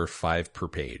think there are 5 per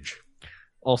page.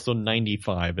 Also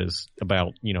 95 is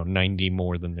about, 90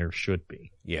 more than there should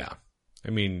be. Yeah.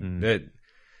 I mean,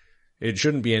 it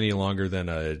shouldn't be any longer than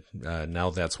a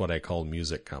Now That's What I Call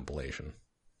Music compilation.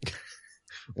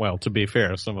 Well, to be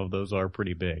fair, some of those are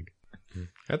pretty big.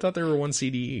 I thought they were 1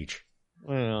 CD each.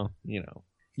 Well, you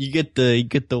get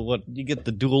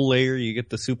the dual layer, you get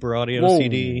the super audio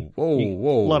CD.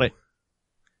 Whoa. A lot of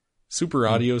super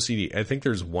audio CD. I think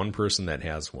there's one person that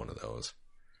has one of those.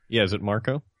 Yeah, is it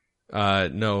Marco?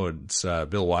 No, it's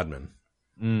Bill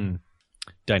Wadman.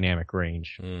 Dynamic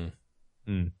range.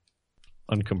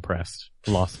 Uncompressed.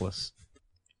 Lossless.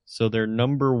 So their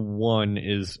number 1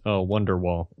 is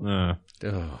Wonderwall.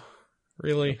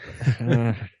 Really?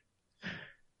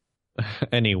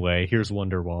 Anyway, here's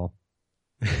Wonderwall.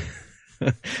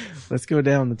 Let's go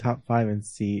down the top 5 and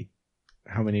see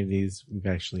how many of these we've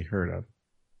actually heard of.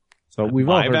 So we've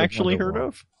all heard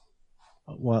of.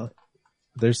 Well,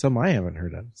 there's some I haven't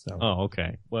heard of. So. Oh,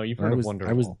 okay. Well, you've heard of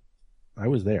Wonderwall. I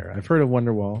was there. I've heard of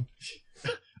Wonderwall.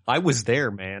 I was there,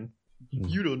 man.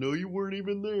 You don't know, you weren't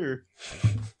even there.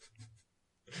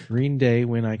 Green Day,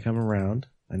 When I Come Around.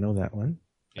 I know that one.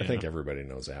 Yeah. I think everybody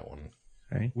knows that one.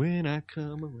 Okay. When I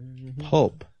Come Around.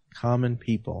 Pulp, Common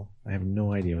People. I have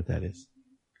no idea what that is.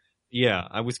 Yeah,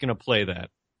 I was going to play that.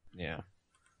 Yeah.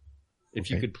 If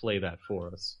you could play that for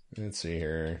us. Let's see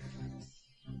here.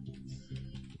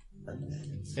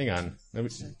 Hang on. Let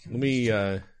me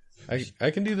I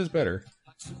can do this better.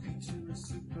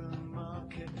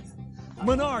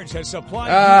 Menards has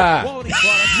supplied quality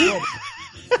products.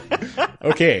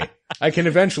 Okay, I can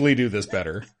eventually do this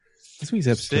better. This week's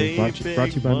episode is brought to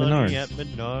you by Menards. At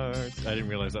Menards. I didn't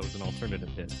realize that was an alternative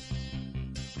hit.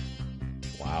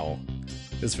 Wow.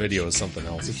 This video is something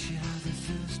else.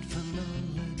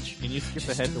 Can you skip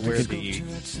ahead to where the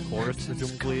chorus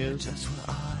presumably is?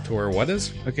 To where what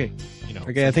is? Okay.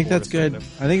 Okay, I think that's good.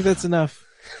 I think that's enough.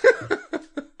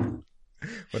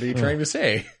 What are you trying to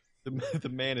say? The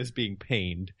man is being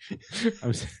pained.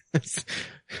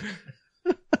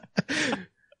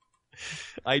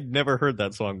 I'd never heard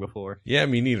that song before. Yeah,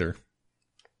 me neither.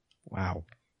 Wow.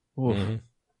 Mm-hmm.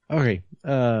 Okay.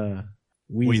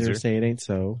 Weezer, Say It Ain't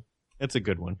So. That's a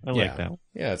good one. I like that one.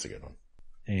 Yeah, that's a good one.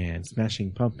 And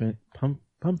Smashing Pumpkins.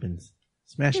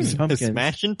 Smashing Pumpkins.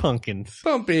 Smashing Pumpkins.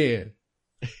 Pump in.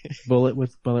 Bullet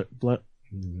with blood.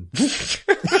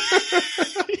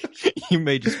 You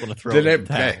may just want to throw it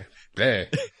back.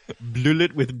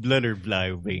 Bullet with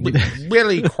blubberfly wings.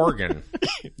 Willie Corgan.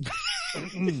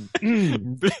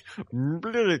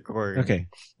 Okay,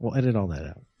 we'll edit all that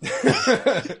out.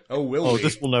 Oh, will we?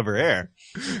 This will never air.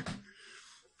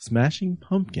 Smashing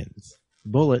Pumpkins.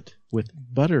 Bullet with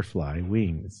butterfly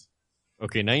wings.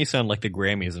 Okay, now you sound like the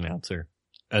Grammys announcer.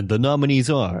 And the nominees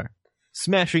are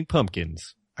Smashing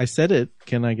Pumpkins. I said it.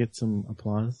 Can I get some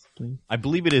applause, please? I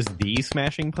believe it is the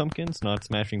Smashing Pumpkins, not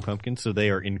Smashing Pumpkins, so they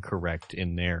are incorrect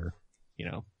in their,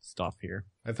 stuff here.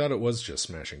 I thought it was just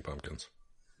Smashing Pumpkins.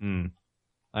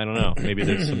 I don't know. Maybe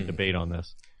there's some debate on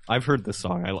this. I've heard this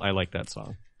song. I like that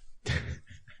song.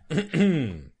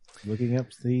 Looking up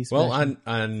the Well,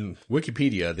 on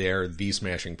Wikipedia, they are the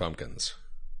Smashing Pumpkins.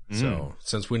 So,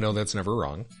 since we know that's never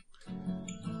wrong.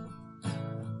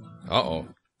 Uh-oh.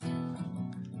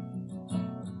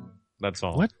 That's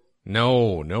all. What?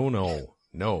 No.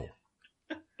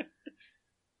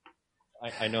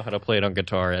 I know how to play it on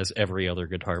guitar, as every other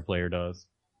guitar player does.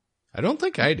 I don't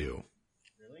think I do.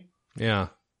 Really? Yeah.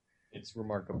 It's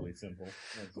remarkably simple.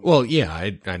 Well,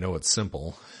 yeah, I know it's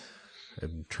simple.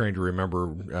 I'm trying to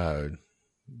remember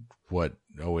what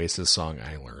Oasis song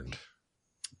I learned.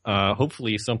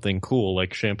 Hopefully something cool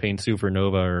like Champagne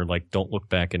Supernova or like Don't Look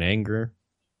Back in Anger.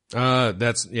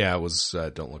 It was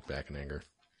Don't Look Back in Anger.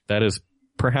 That is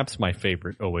perhaps my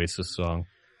favorite Oasis song.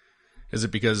 Is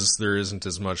it because there isn't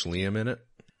as much Liam in it?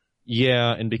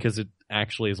 Yeah, and because it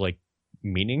actually is like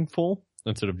meaningful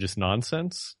instead of just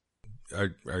nonsense.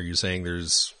 Are you saying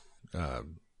there's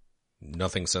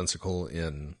nothing sensical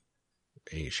in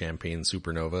a Champagne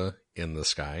Supernova in the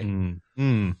sky?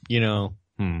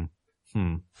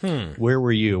 Where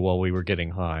were you while we were getting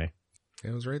high?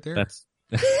 It was right there. That's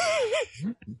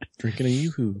drinking a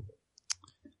Yoo-hoo.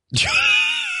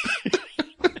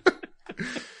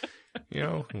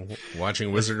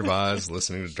 Watching Wizard of Oz,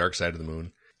 listening to Dark Side of the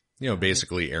Moon.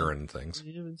 Basically Aaron things.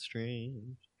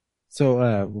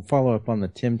 So we'll follow up on the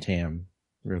TimTam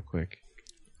real quick.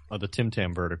 The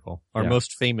TimTam vertical. Our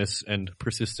most famous and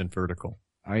persistent vertical.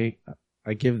 I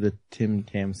give the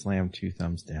TimTam Slam 2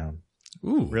 thumbs down.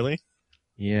 Ooh. Really?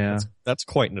 Yeah. That's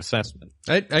quite an assessment.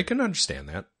 I can understand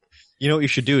that. You know what you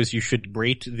should do is you should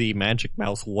rate the Magic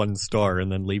Mouse 1 star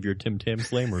and then leave your TimTam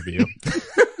Slam review.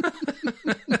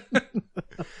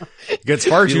 It gets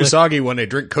far too soggy when I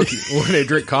drink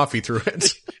coffee through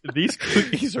it. These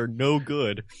cookies are no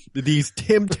good. These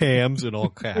TimTams in all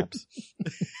caps.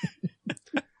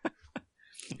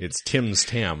 It's Tim's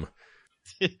Tam.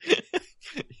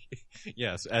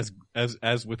 Yes,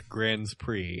 as with Grands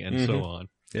Prix and so on.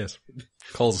 Yes.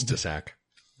 Calls to sack.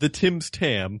 The Tim's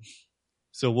Tam.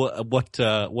 So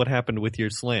what happened with your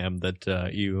slam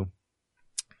that you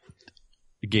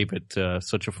gave it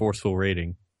such a forceful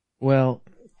rating? Well,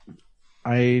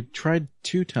 I tried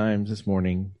 2 times this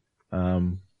morning,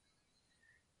 and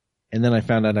then I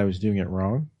found out I was doing it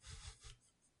wrong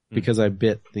because I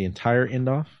bit the entire end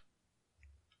off.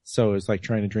 So it's like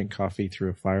trying to drink coffee through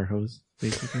a fire hose,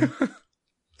 basically.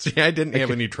 See, I didn't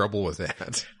have any trouble with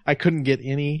that. I couldn't get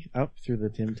any up through the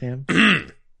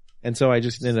TimTam. And so I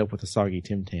just ended up with a soggy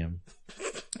TimTam.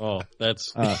 Oh,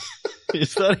 that's...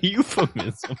 is that a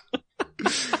euphemism?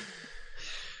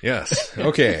 Yes.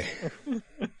 Okay.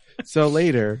 So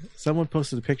later, someone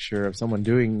posted a picture of someone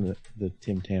doing the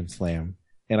TimTam Slam,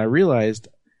 and I realized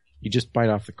you just bite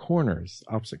off the corners,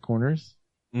 opposite corners.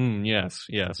 Yes.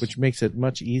 Which makes it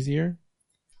much easier,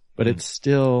 but it's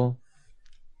still...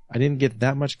 I didn't get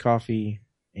that much coffee,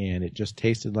 and it just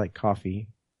tasted like coffee,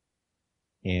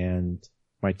 and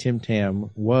my TimTam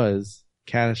was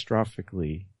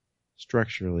catastrophically,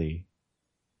 structurally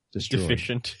destroyed.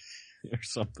 Deficient or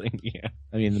something, yeah.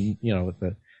 I mean,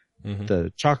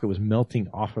 the chocolate was melting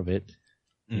off of it.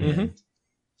 And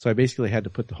so I basically had to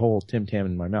put the whole TimTam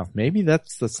in my mouth. Maybe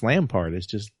that's the slam part. It's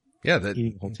just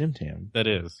eating the whole TimTam. That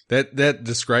is. That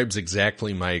describes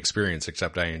exactly my experience,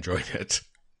 except I enjoyed it.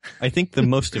 I think the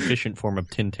most efficient form of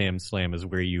TimTam Slam is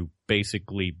where you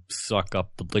basically suck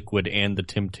up the liquid and the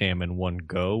TimTam in one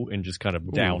go and just kind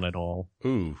of down it all.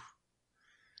 Ooh.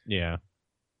 Yeah.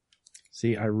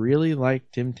 See, I really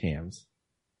like TimTams.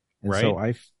 Right.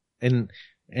 So and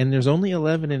there's only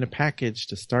 11 in a package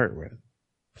to start with.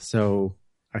 So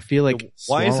I feel like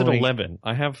why is it 11?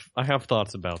 I have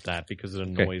thoughts about that because it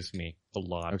annoys me a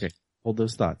lot. Okay. Hold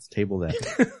those thoughts. Table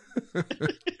that.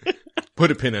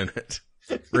 Put a pin in it.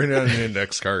 Write it on an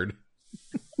index card.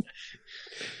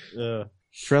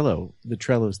 Trello. The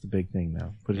Trello's the big thing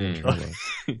now. Put it in Trello.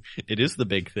 It is the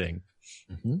big thing.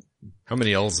 Mm-hmm. How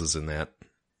many L's is in that?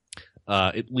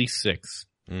 At least 6.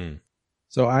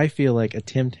 So I feel like a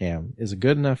TimTam is a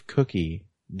good enough cookie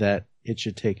that it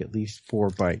should take at least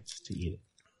 4 bites to eat it.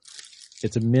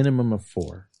 It's a minimum of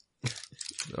 4.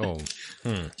 Oh.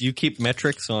 Do you keep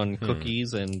metrics on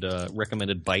cookies and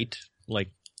recommended bite, like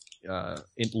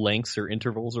in lengths or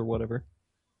intervals or whatever?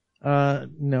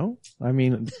 No. I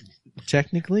mean,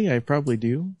 technically, I probably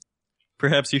do.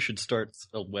 Perhaps you should start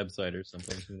a website or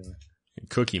something.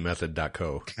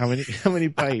 Cookiemethod.co. How many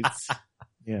bites?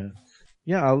 Yeah.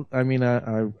 Yeah,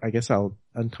 I guess I'll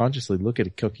unconsciously look at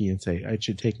a cookie and say, it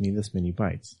should take me this many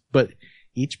bites. But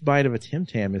each bite of a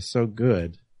TimTam is so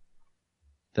good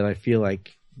that I feel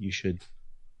like you should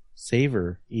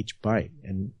savor each bite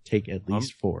and take at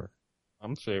least 4.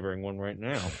 I'm savoring one right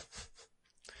now.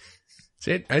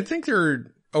 See, I think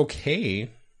they're okay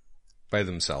by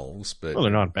themselves, but... Well,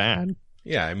 they're not bad.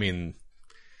 Yeah, I mean...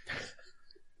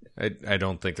 I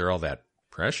don't think they're all that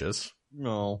precious.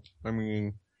 No, I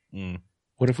mean...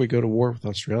 What if we go to war with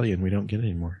Australia and we don't get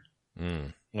any more?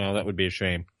 Well, that would be a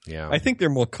shame. Yeah. I think they're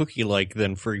more cookie-like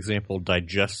than, for example,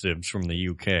 digestives from the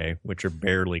UK, which are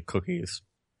barely cookies.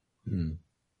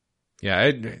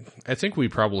 Yeah, I think we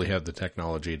probably have the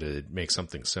technology to make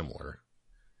something similar.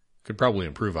 Could probably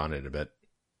improve on it a bit.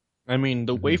 I mean,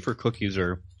 the wafer cookies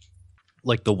are...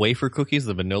 Like the wafer cookies,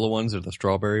 the vanilla ones or the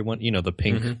strawberry one, the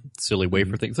pink silly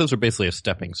wafer things. Those are basically a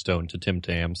stepping stone to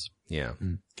TimTams. Yeah.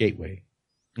 Gateway.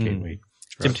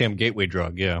 TimTam gateway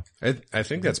drug, yeah. I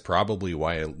think that's probably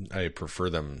why I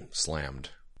prefer them slammed.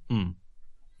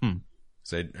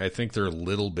 So I think they're a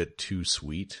little bit too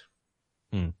sweet.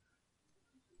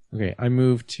 Okay, I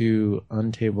move to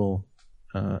untable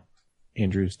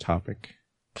Andrew's topic.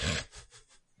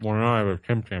 Well, now I have a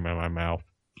TimTam in my mouth.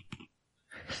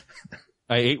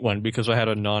 I ate one because I had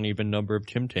a non-even number of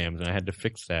TimTams and I had to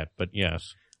fix that, but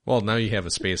yes. Well, now you have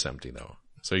a space empty, though.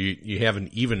 So you have an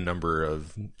even number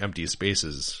of empty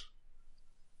spaces.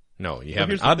 No, you have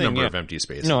an odd number of empty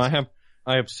spaces. No, I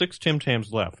I have 6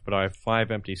 TimTams left, but I have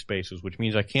 5 empty spaces, which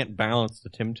means I can't balance the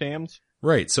TimTams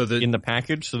Right. So in the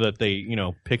package so that they,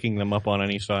 picking them up on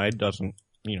any side doesn't,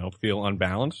 feel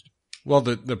unbalanced. Well,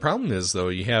 the problem is, though,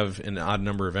 you have an odd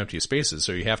number of empty spaces,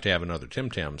 so you have to have another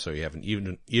TimTam, so you have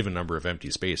an even number of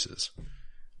empty spaces.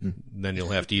 Then you'll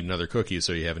have to eat another cookie,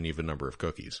 so you have an even number of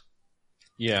cookies.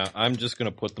 Yeah, I'm just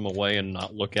going to put them away and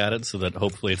not look at it so that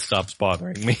hopefully it stops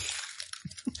bothering me.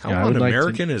 How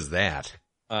un-American is that?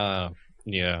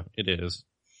 Yeah, it is.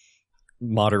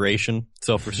 Moderation,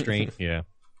 self-restraint, yeah.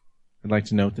 I'd like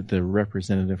to note that the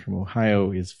representative from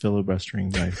Ohio is filibustering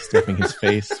by stuffing his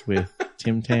face with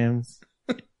TimTams.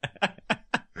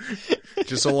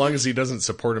 Just so long as he doesn't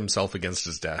support himself against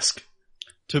his desk.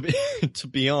 To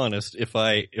be honest, if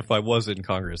I was in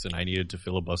Congress and I needed to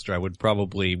filibuster, I would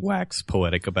probably wax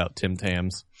poetic about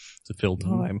TimTams to fill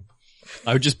time.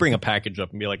 I would just bring a package up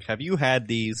and be like, "Have you had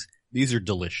these? These are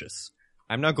delicious.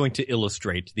 I'm now going to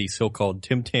illustrate the so-called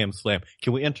TimTam slam.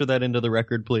 Can we enter that into the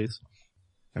record, please?"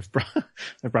 I've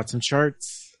brought some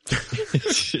charts.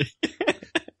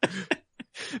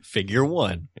 Figure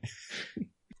 1.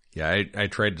 Yeah, I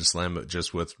tried to slam it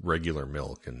just with regular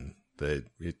milk, and that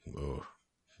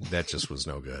just was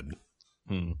no good.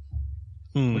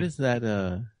 What is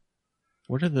that?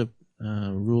 What are the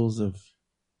rules of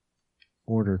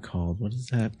order called? What is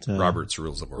that? Robert's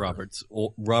Rules of Order.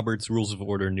 Robert's Rules of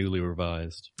Order newly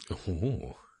revised.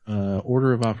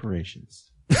 Order of operations.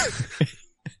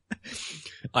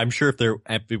 I'm sure if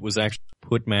it was actually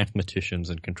put mathematicians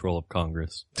in control of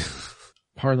Congress.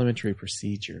 Parliamentary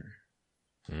procedure.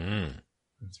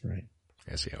 That's right.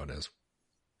 I see how it is.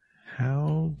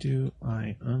 How do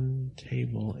I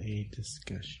untable a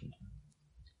discussion?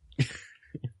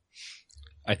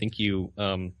 I think you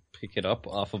pick it up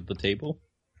off of the table,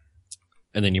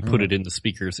 and then you put it in the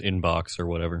speaker's inbox or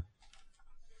whatever.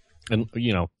 And,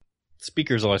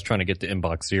 speaker's always trying to get to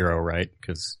inbox 0, right?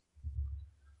 Because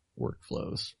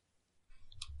workflows.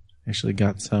 Actually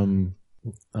got some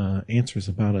answers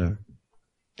about a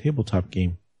tabletop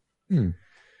game. Interesting.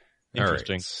 All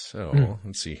right, so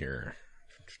let's see here.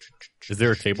 Is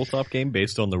there a tabletop game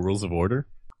based on the Rules of Order?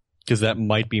 Because that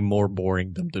might be more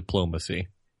boring than diplomacy.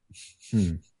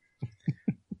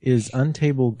 Is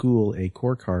Untable Ghoul a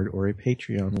core card or a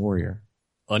Patreon warrior?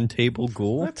 Untable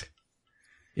Ghoul? What?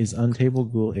 Is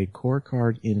Untable Ghoul a core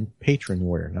card in Patron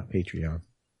Warrior, not Patreon?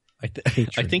 I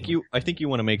think you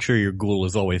want to make sure your ghoul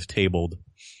is always tabled.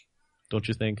 Don't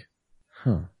you think?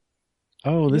 Huh.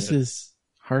 Oh, this is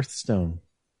Hearthstone.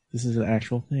 This is an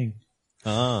actual thing.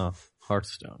 Ah,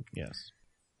 Hearthstone, yes.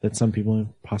 That some people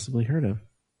have possibly heard of.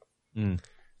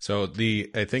 So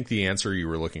I think the answer you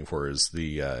were looking for is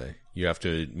you have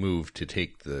to move to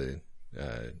take the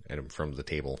item from the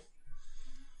table.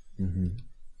 Mm-hmm.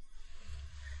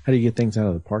 How do you get things out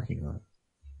of the parking lot?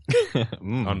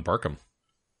 Unpark them.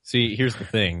 See, here's the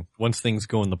thing. Once things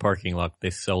go in the parking lot,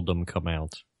 they seldom come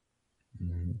out.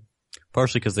 Mm-hmm.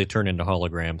 Partially because they turn into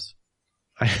holograms.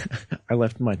 I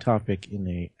left my topic in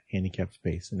a handicapped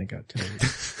space and it got towed.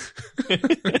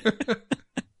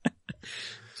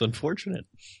 It's unfortunate.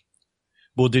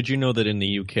 Well, did you know that in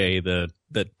the UK,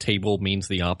 that table means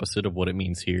the opposite of what it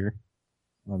means here?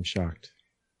 I'm shocked.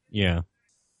 Yeah.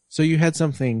 So you had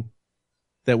something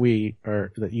that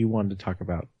you wanted to talk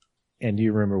about. And do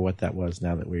you remember what that was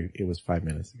now that it was 5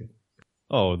 minutes ago?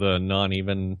 Oh, the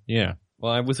non-even, yeah.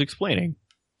 Well, I was explaining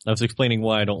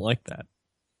why I don't like that.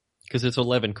 Because it's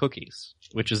 11 cookies,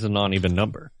 which is a non-even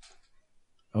number.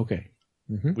 Okay.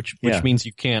 Mm-hmm. Which means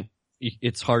you can't,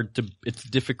 it's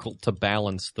difficult to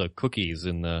balance the cookies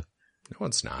in the... No,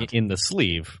 it's not. In the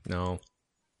sleeve. No.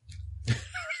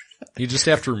 You just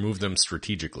have to remove them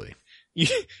strategically. You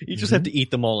just have to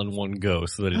eat them all in one go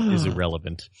so that it is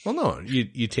irrelevant. Well, no,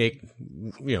 you take,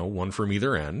 one from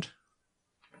either end.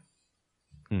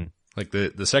 Like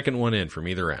the second one in from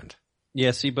either end.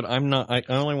 Yeah, see, but I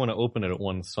only want to open it at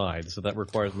one side, so that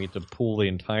requires me to pull the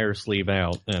entire sleeve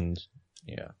out and,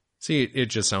 yeah. See, it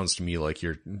just sounds to me like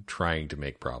you're trying to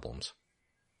make problems.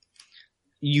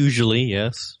 Usually,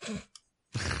 yes.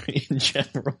 In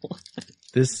general.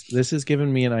 This has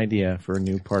given me an idea for a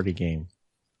new party game.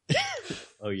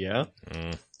 Oh, yeah?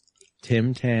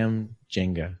 TimTam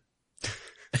Jenga.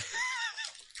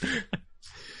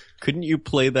 Couldn't you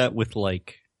play that with,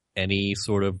 any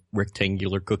sort of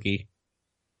rectangular cookie?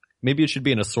 Maybe it should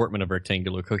be an assortment of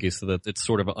rectangular cookies so that it's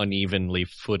sort of unevenly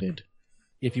footed.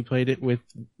 If you played it with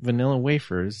vanilla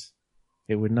wafers,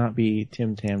 it would not be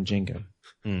TimTam Jenga.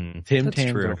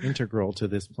 TimTams are integral to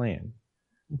this plan.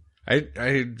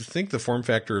 I think the form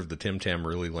factor of the TimTam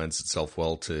really lends itself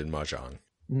well to Mahjong.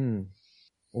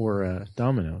 Or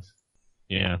dominoes.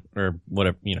 Yeah, or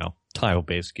whatever,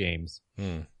 tile-based games.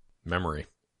 Memory.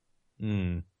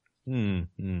 Which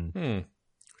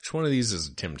one of these is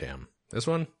a TimTam? This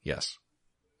one? Yes.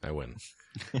 I win.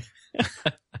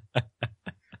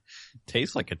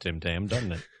 Tastes like a TimTam,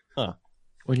 doesn't it? Huh.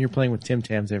 When you're playing with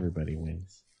TimTams, everybody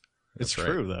wins. It's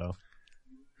true, though.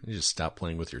 You just stop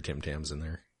playing with your TimTams in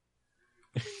there.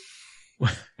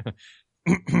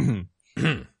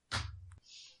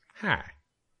 Hi.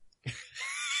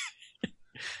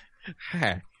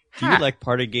 Hi. Do you like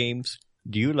party games?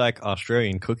 Do you like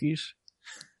Australian cookies?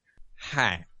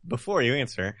 Hi. Before you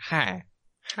answer, hi.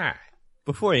 Hi.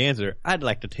 Before you answer, I'd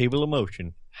like to table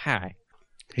emotion. Hi.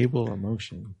 Table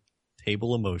emotion.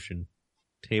 Table emotion.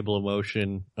 Table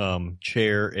emotion.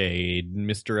 Chair a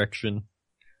misdirection.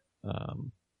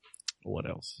 What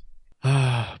else?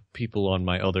 People on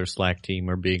my other Slack team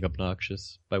are being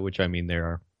obnoxious, by which I mean they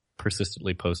are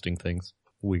persistently posting things.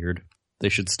 Weird. They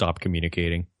should stop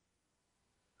communicating.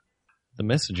 The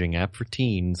messaging app for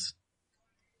teens.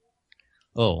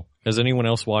 Oh, has anyone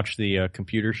else watched the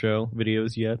computer show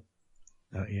videos yet?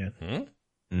 Not yet.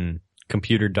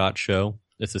 Computer.show.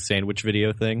 It's a sandwich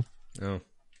video thing. Oh.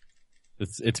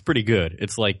 It's pretty good.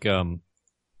 It's like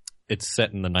it's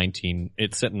set in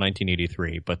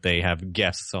 1983, but they have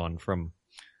guests on from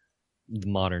the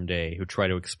modern day who try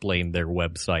to explain their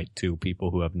website to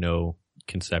people who have no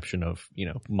conception of,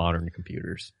 modern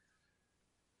computers.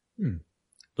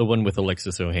 The one with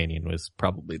Alexis Ohanian was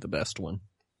probably the best one.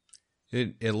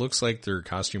 It looks like their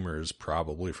costumer is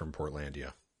probably from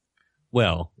Portlandia.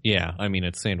 Well, yeah. I mean,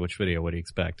 it's sandwich video. What do you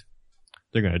expect?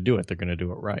 They're going to do it. They're going to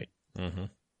do it right. Mm-hmm.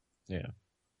 Yeah.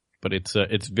 But it's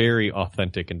very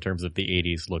authentic in terms of the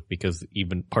 80s look because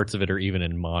even parts of it are even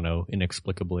in mono,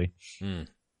 inexplicably.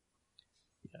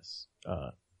 Yes.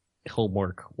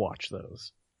 Homework, watch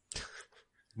those.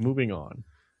 Moving on.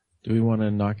 Do we want to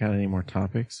knock out any more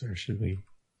topics, or should we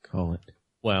call it?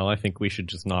 Well, I think we should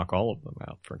just knock all of them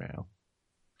out for now.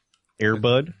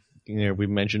 Airbud. We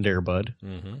mentioned Airbud.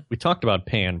 Mm-hmm. We talked about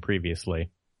Pan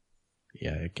previously.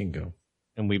 Yeah, it can go.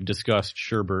 And we've discussed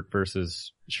Sherbert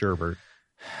versus Sherbert.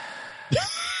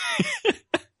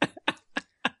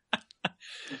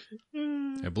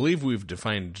 I believe we've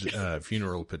defined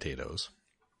funeral potatoes.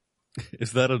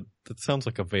 That sounds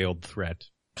like a veiled threat.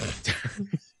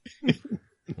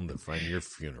 We'll define your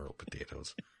funeral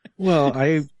potatoes. Well,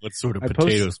 what sort of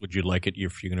potatoes would you like at your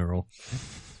funeral?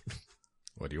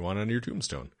 What do you want on your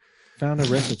tombstone? Found a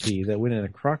recipe that went in a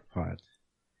crock pot,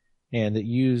 and it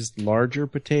used larger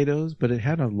potatoes, but it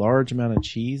had a large amount of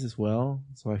cheese as well.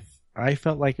 So I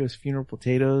felt like it was funeral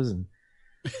potatoes, and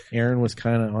Aaron was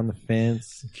kind of on the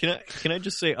fence. Can I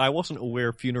just say I wasn't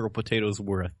aware funeral potatoes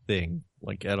were a thing,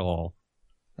 like at all.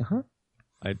 I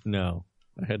had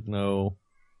no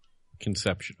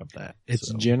conception of that.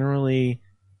 It's generally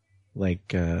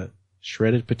like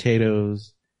shredded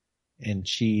potatoes and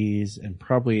cheese, and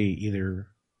probably either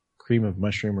cream of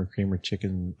mushroom or cream of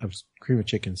chicken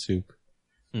soup.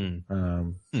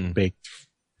 Baked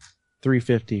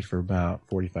 350 for about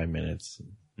 45 minutes.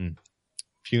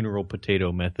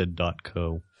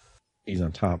 Funeralpotatomethod.co. He's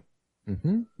on top.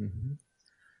 Do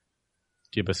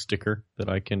you have a sticker that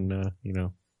I can,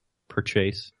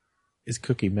 purchase? Is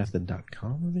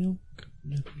cookiemethod.com available?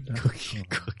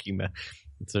 Cookie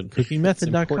method.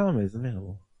 Cookiemethod.com is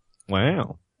available.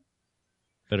 Wow.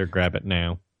 Better grab it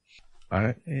now.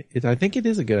 I think it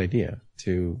is a good idea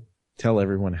to tell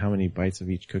everyone how many bites of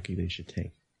each cookie they should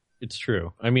take. It's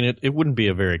true. I mean, it wouldn't be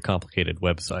a very complicated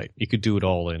website. You could do it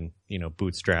all in,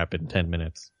 Bootstrap in 10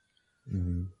 minutes.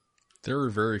 Mm-hmm. There are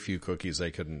very few cookies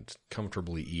I couldn't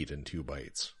comfortably eat in 2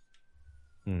 bites.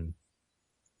 Oh,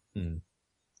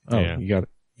 yeah. you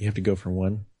have to go for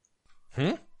one?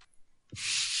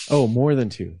 Oh, more than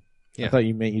 2. Yeah. I thought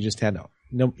you meant you just had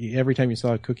no. Every time you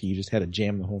saw a cookie, you just had to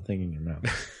jam the whole thing in your mouth.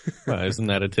 Well, isn't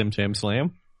that a TimTam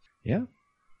slam? Yeah.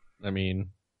 I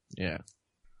mean, yeah.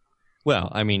 Well,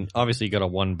 I mean, obviously you got a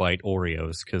 1-bite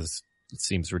Oreos because it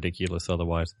seems ridiculous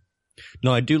otherwise.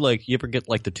 No, I do like, you ever get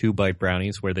like the 2-bite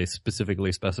brownies where they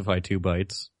specifically specify 2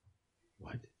 bites?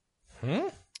 What?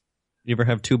 You ever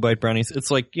have 2-bite brownies?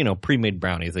 It's like, pre-made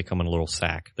brownies. They come in a little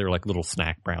sack. They're like little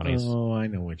snack brownies. Oh, I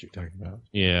know what you're talking about.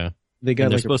 Yeah. They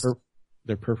got like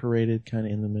they're perforated kind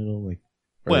of in the middle, like.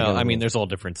 Well, I mean, there's all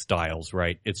different styles,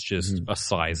 right? It's just a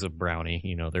size of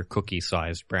brownie. They're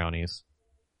cookie-sized brownies,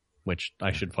 which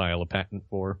I should file a patent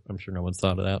for. I'm sure no one's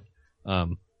thought of that.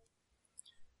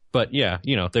 But yeah,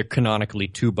 they're canonically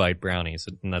 2-bite brownies,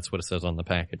 and that's what it says on the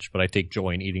package. But I take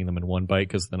joy in eating them in 1 bite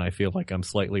because then I feel like I'm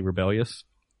slightly rebellious.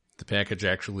 The package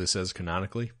actually says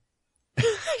canonically?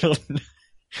 I don't know.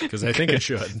 Because I think it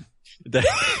should.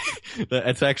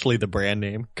 That's actually the brand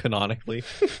name, Canonically.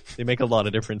 They make a lot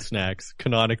of different snacks.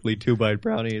 Canonically 2-bite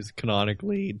brownies,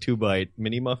 Canonically 2-bite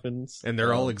mini muffins. And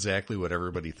they're all exactly what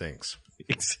everybody thinks.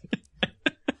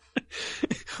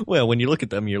 Well, when you look at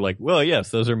them, you're like, well, yes,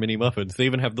 those are mini muffins. They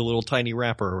even have the little tiny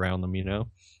wrapper around them, you know?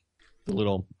 The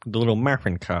little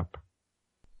muffin cup.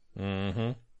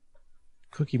 Mm-hmm.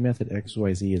 Cookie Method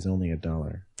XYZ is only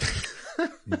 $1.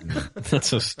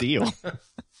 That's a steal.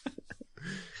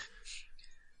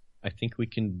 I think we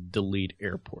can delete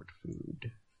airport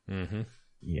food. Mm-hmm.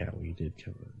 Yeah, we did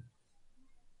cover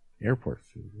airport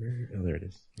food. Oh, there it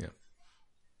is. Yeah.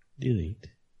 Delete.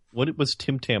 What was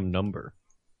TimTam number?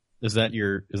 Is that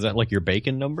like your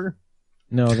bacon number?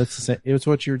 No, that's the same. It was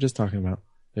what you were just talking about.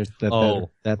 There's that.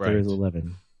 Right. There is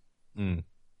 11.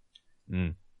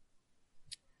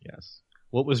 Yes.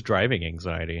 What was driving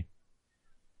anxiety?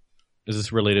 Is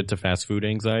this related to fast food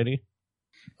anxiety?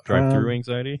 Drive-through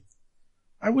anxiety?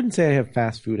 I wouldn't say I have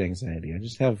fast food anxiety. I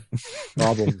just have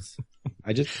problems.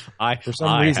 For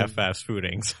some reason, have fast food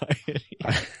anxiety.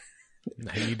 I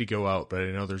need to go out, but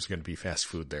I know there's going to be fast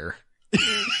food there.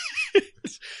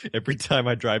 Every time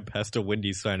I drive past a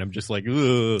Wendy's sign, I'm just like,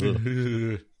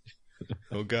 ugh.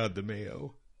 Oh God, the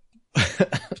mayo.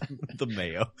 The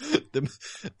mayo.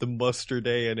 The mustard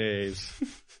mayonnaise.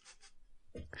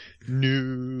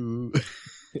 No.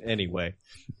 Anyway,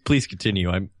 please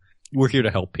continue. We're here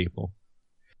to help people.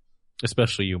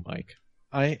 Especially you, Mike.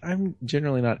 I'm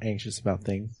generally not anxious about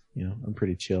things. You know, I'm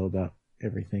pretty chill about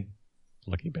everything.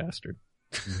 Lucky bastard.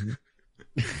 Mm-hmm.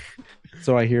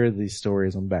 So I hear these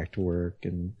stories on Back to Work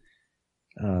and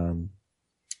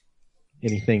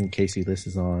anything Casey Liss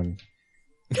is on.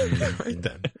 Right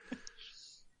then.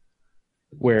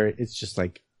 Where it's just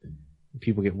like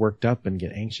people get worked up and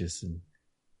get anxious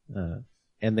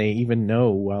and they even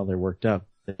know while they're worked up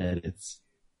that it's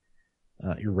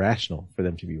irrational for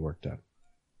them to be worked up.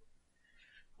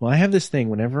 Well, I have this thing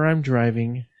whenever I'm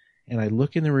driving and I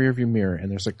look in the rearview mirror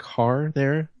and there's a car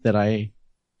there that I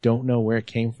don't know where it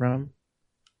came from.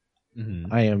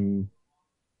 Mm-hmm. I am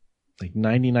like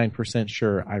 99%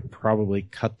 sure I probably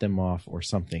cut them off or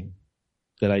something.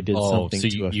 That I did something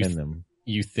to offend them.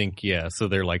 You think, yeah, so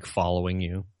they're like following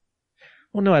you?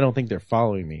 Well, no, I don't think they're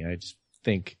following me. I just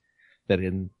think that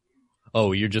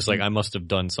Oh, you're just like, I must have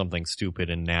done something stupid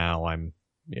and now I'm,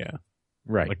 yeah.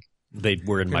 Right. Like they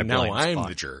were in my blind spot. Now I'm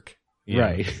the jerk. Yeah.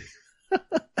 Right.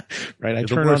 Right. I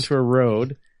turn onto a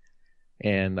road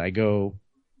and I go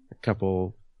a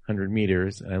couple 100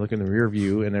 meters and I look in the rear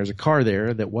view and there's a car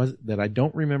there that I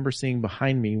don't remember seeing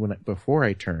behind me before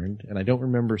I turned, and I don't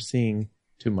remember seeing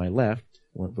to my left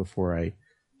before I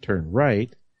turned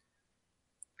right.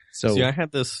 So see, I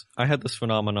had this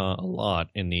phenomena a lot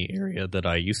in the area that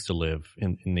I used to live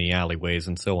in the alleyways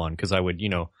and so on, because I would,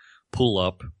 pull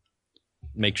up,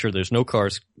 make sure there's no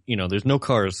cars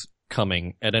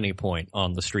coming at any point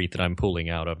on the street that I'm pulling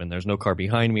out of, and there's no car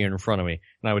behind me or in front of me,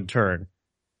 and I would turn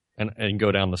and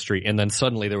go down the street, and then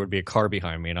suddenly there would be a car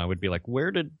behind me, and I would be like,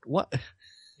 what?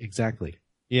 Exactly.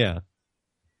 Yeah.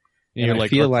 And you're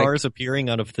like, are cars appearing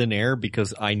out of thin air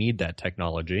because I need that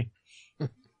technology?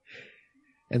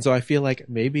 And so I feel like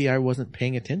maybe I wasn't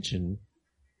paying attention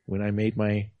when I made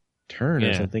my turn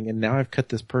or something, and now I've cut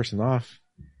this person off,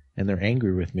 and they're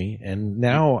angry with me, and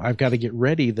now I've got to get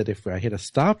ready that if I hit a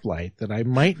stoplight, that I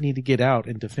might need to get out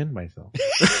and defend myself.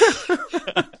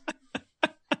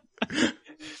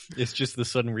 It's just the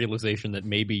sudden realization that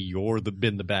maybe you're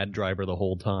been the bad driver the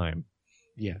whole time.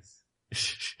 Yes.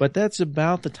 But that's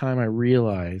about the time I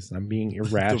realize I'm being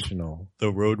irrational.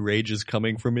 The road rage is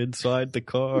coming from inside the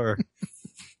car.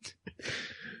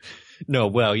 No,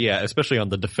 well, yeah, especially on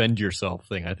the defend yourself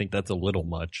thing. I think that's a little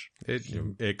much.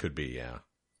 It could be, yeah.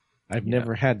 I've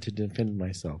never had to defend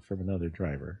myself from another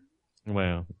driver.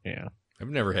 Well, yeah. I've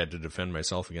never had to defend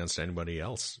myself against anybody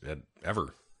else,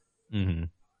 ever. Mm-hmm.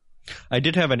 I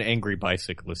did have an angry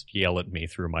bicyclist yell at me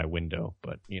through my window,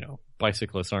 but,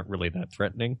 bicyclists aren't really that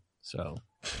threatening, so.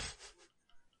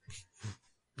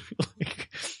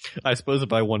 I suppose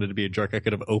if I wanted to be a jerk, I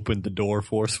could have opened the door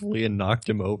forcefully and knocked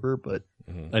him over, but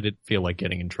I didn't feel like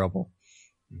getting in trouble.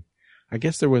 I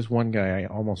guess there was one guy I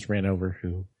almost ran over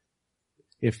who,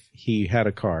 if he had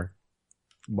a car,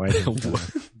 might have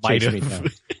chased me down.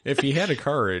 If he had a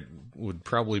car, it would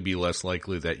probably be less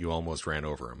likely that you almost ran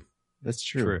over him. That's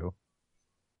true.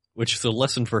 Which is a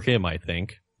lesson for him, I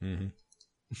think. Mm-hmm.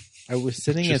 I was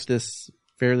sitting at this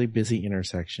fairly busy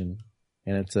intersection,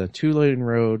 and it's a 2-lane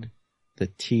road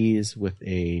that tees with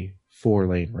a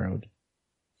 4-lane road,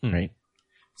 right?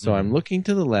 So I'm looking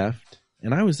to the left,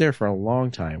 and I was there for a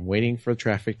long time, waiting for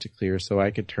traffic to clear so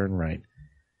I could turn right.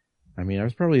 I mean, I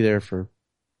was probably there for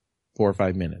 4 or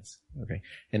 5 minutes. Okay.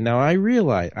 And now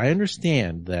I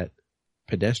understand that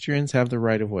pedestrians have the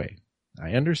right of way.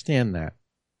 I understand that.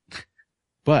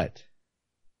 But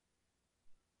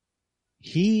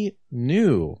he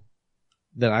knew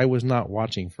that I was not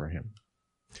watching for him.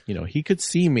 You know, he could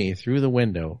see me through the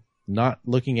window, not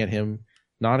looking at him,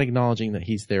 not acknowledging that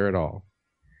he's there at all.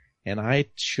 And I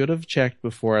should have checked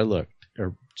before I looked,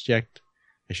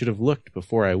 I should have looked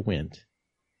before I went.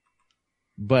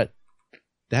 But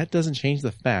that doesn't change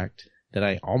the fact that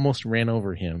I almost ran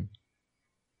over him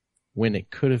when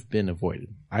it could have been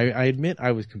avoided. I admit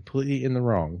I was completely in the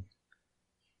wrong,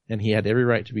 and he had every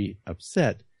right to be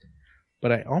upset,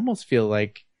 but I almost feel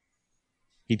like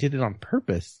he did it on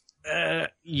purpose.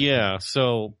 Yeah,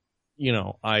 so, you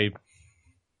know, I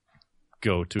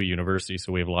go to a university,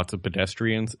 so we have lots of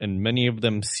pedestrians, and many of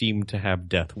them seem to have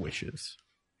death wishes.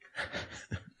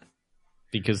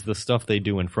 Because the stuff they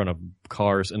do in front of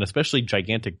cars, and especially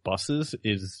gigantic buses,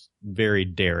 is very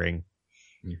daring.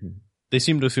 Mm-hmm. They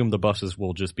seem to assume the buses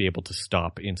will just be able to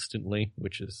stop instantly,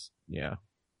 which is, yeah,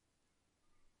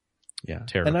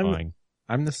 terrifying. And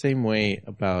I'm the same way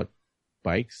about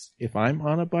bikes. If I'm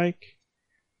on a bike,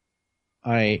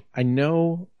 I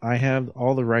know I have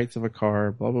all the rights of a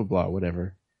car, blah, blah, blah,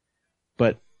 whatever.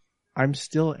 But I'm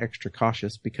still extra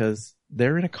cautious because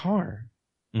they're in a car.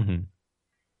 Mm-hmm.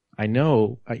 I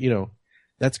know, you know,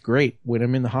 that's great. When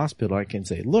I'm in the hospital, I can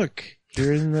say, look,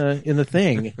 here in the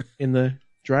thing, in the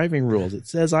driving rules, it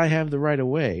says I have the right of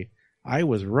way. I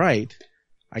was right.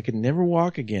 I could never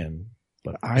walk again,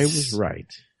 but I was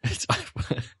right.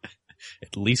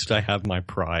 At least I have my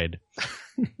pride.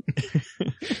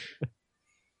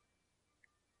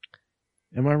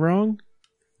 Am I wrong?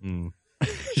 You're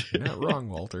not wrong,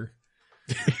 Walter.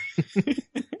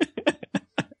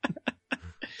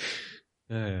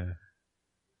 It's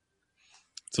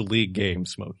a league game,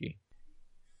 Smokey.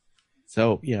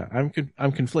 So yeah,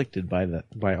 I'm conflicted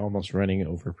by almost running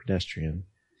over a pedestrian.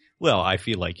 Well, I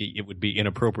feel like it would be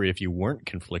inappropriate if you weren't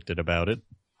conflicted about it.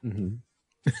 Mm-hmm.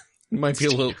 Might be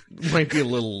a little.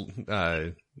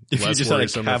 If you just had a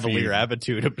cavalier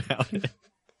attitude about it.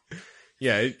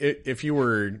 Yeah, if you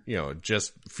were, you know,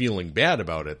 just feeling bad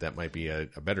about it, that might be a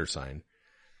better sign.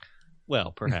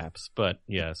 Well, perhaps, but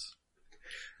yes.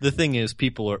 The thing is,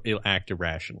 people act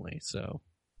irrationally, so,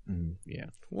 yeah.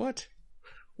 What?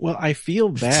 Well, I feel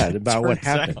bad about what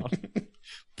happened.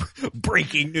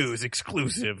 Breaking news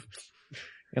exclusive.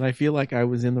 And I feel like I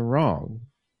was in the wrong.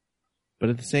 But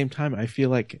at the same time, I feel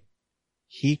like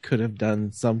he could have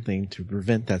done something to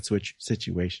prevent that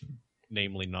situation.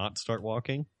 Namely, not start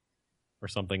walking? Or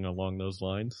something along those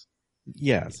lines?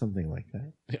 Yeah, something like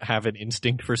that. Have an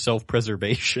instinct for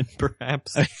self-preservation,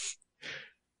 perhaps?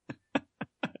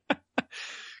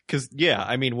 Because, yeah,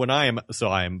 I mean, I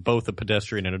am both a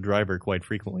pedestrian and a driver quite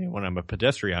frequently. And when I'm a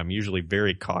pedestrian, I'm usually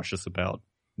very cautious about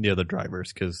the other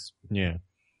drivers because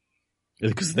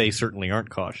they certainly aren't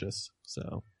cautious.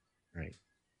 So, right.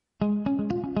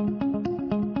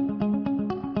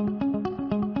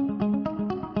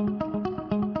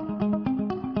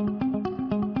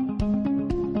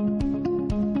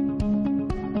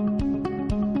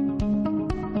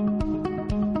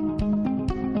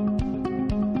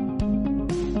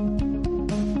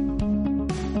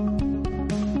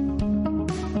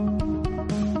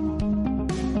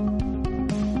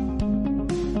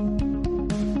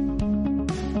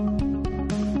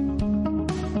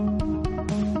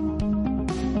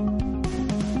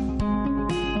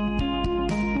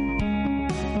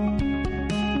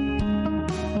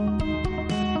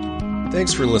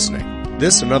 Thanks for listening.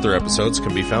 This and other episodes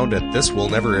can be found at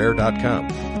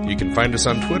thiswillneverair.com. You can find us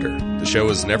on Twitter. The show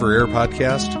is Never Air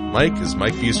Podcast. Mike is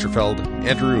Mike Busterfeld,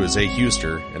 Andrew is A.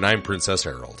 Huster, and I'm Princess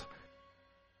Harold.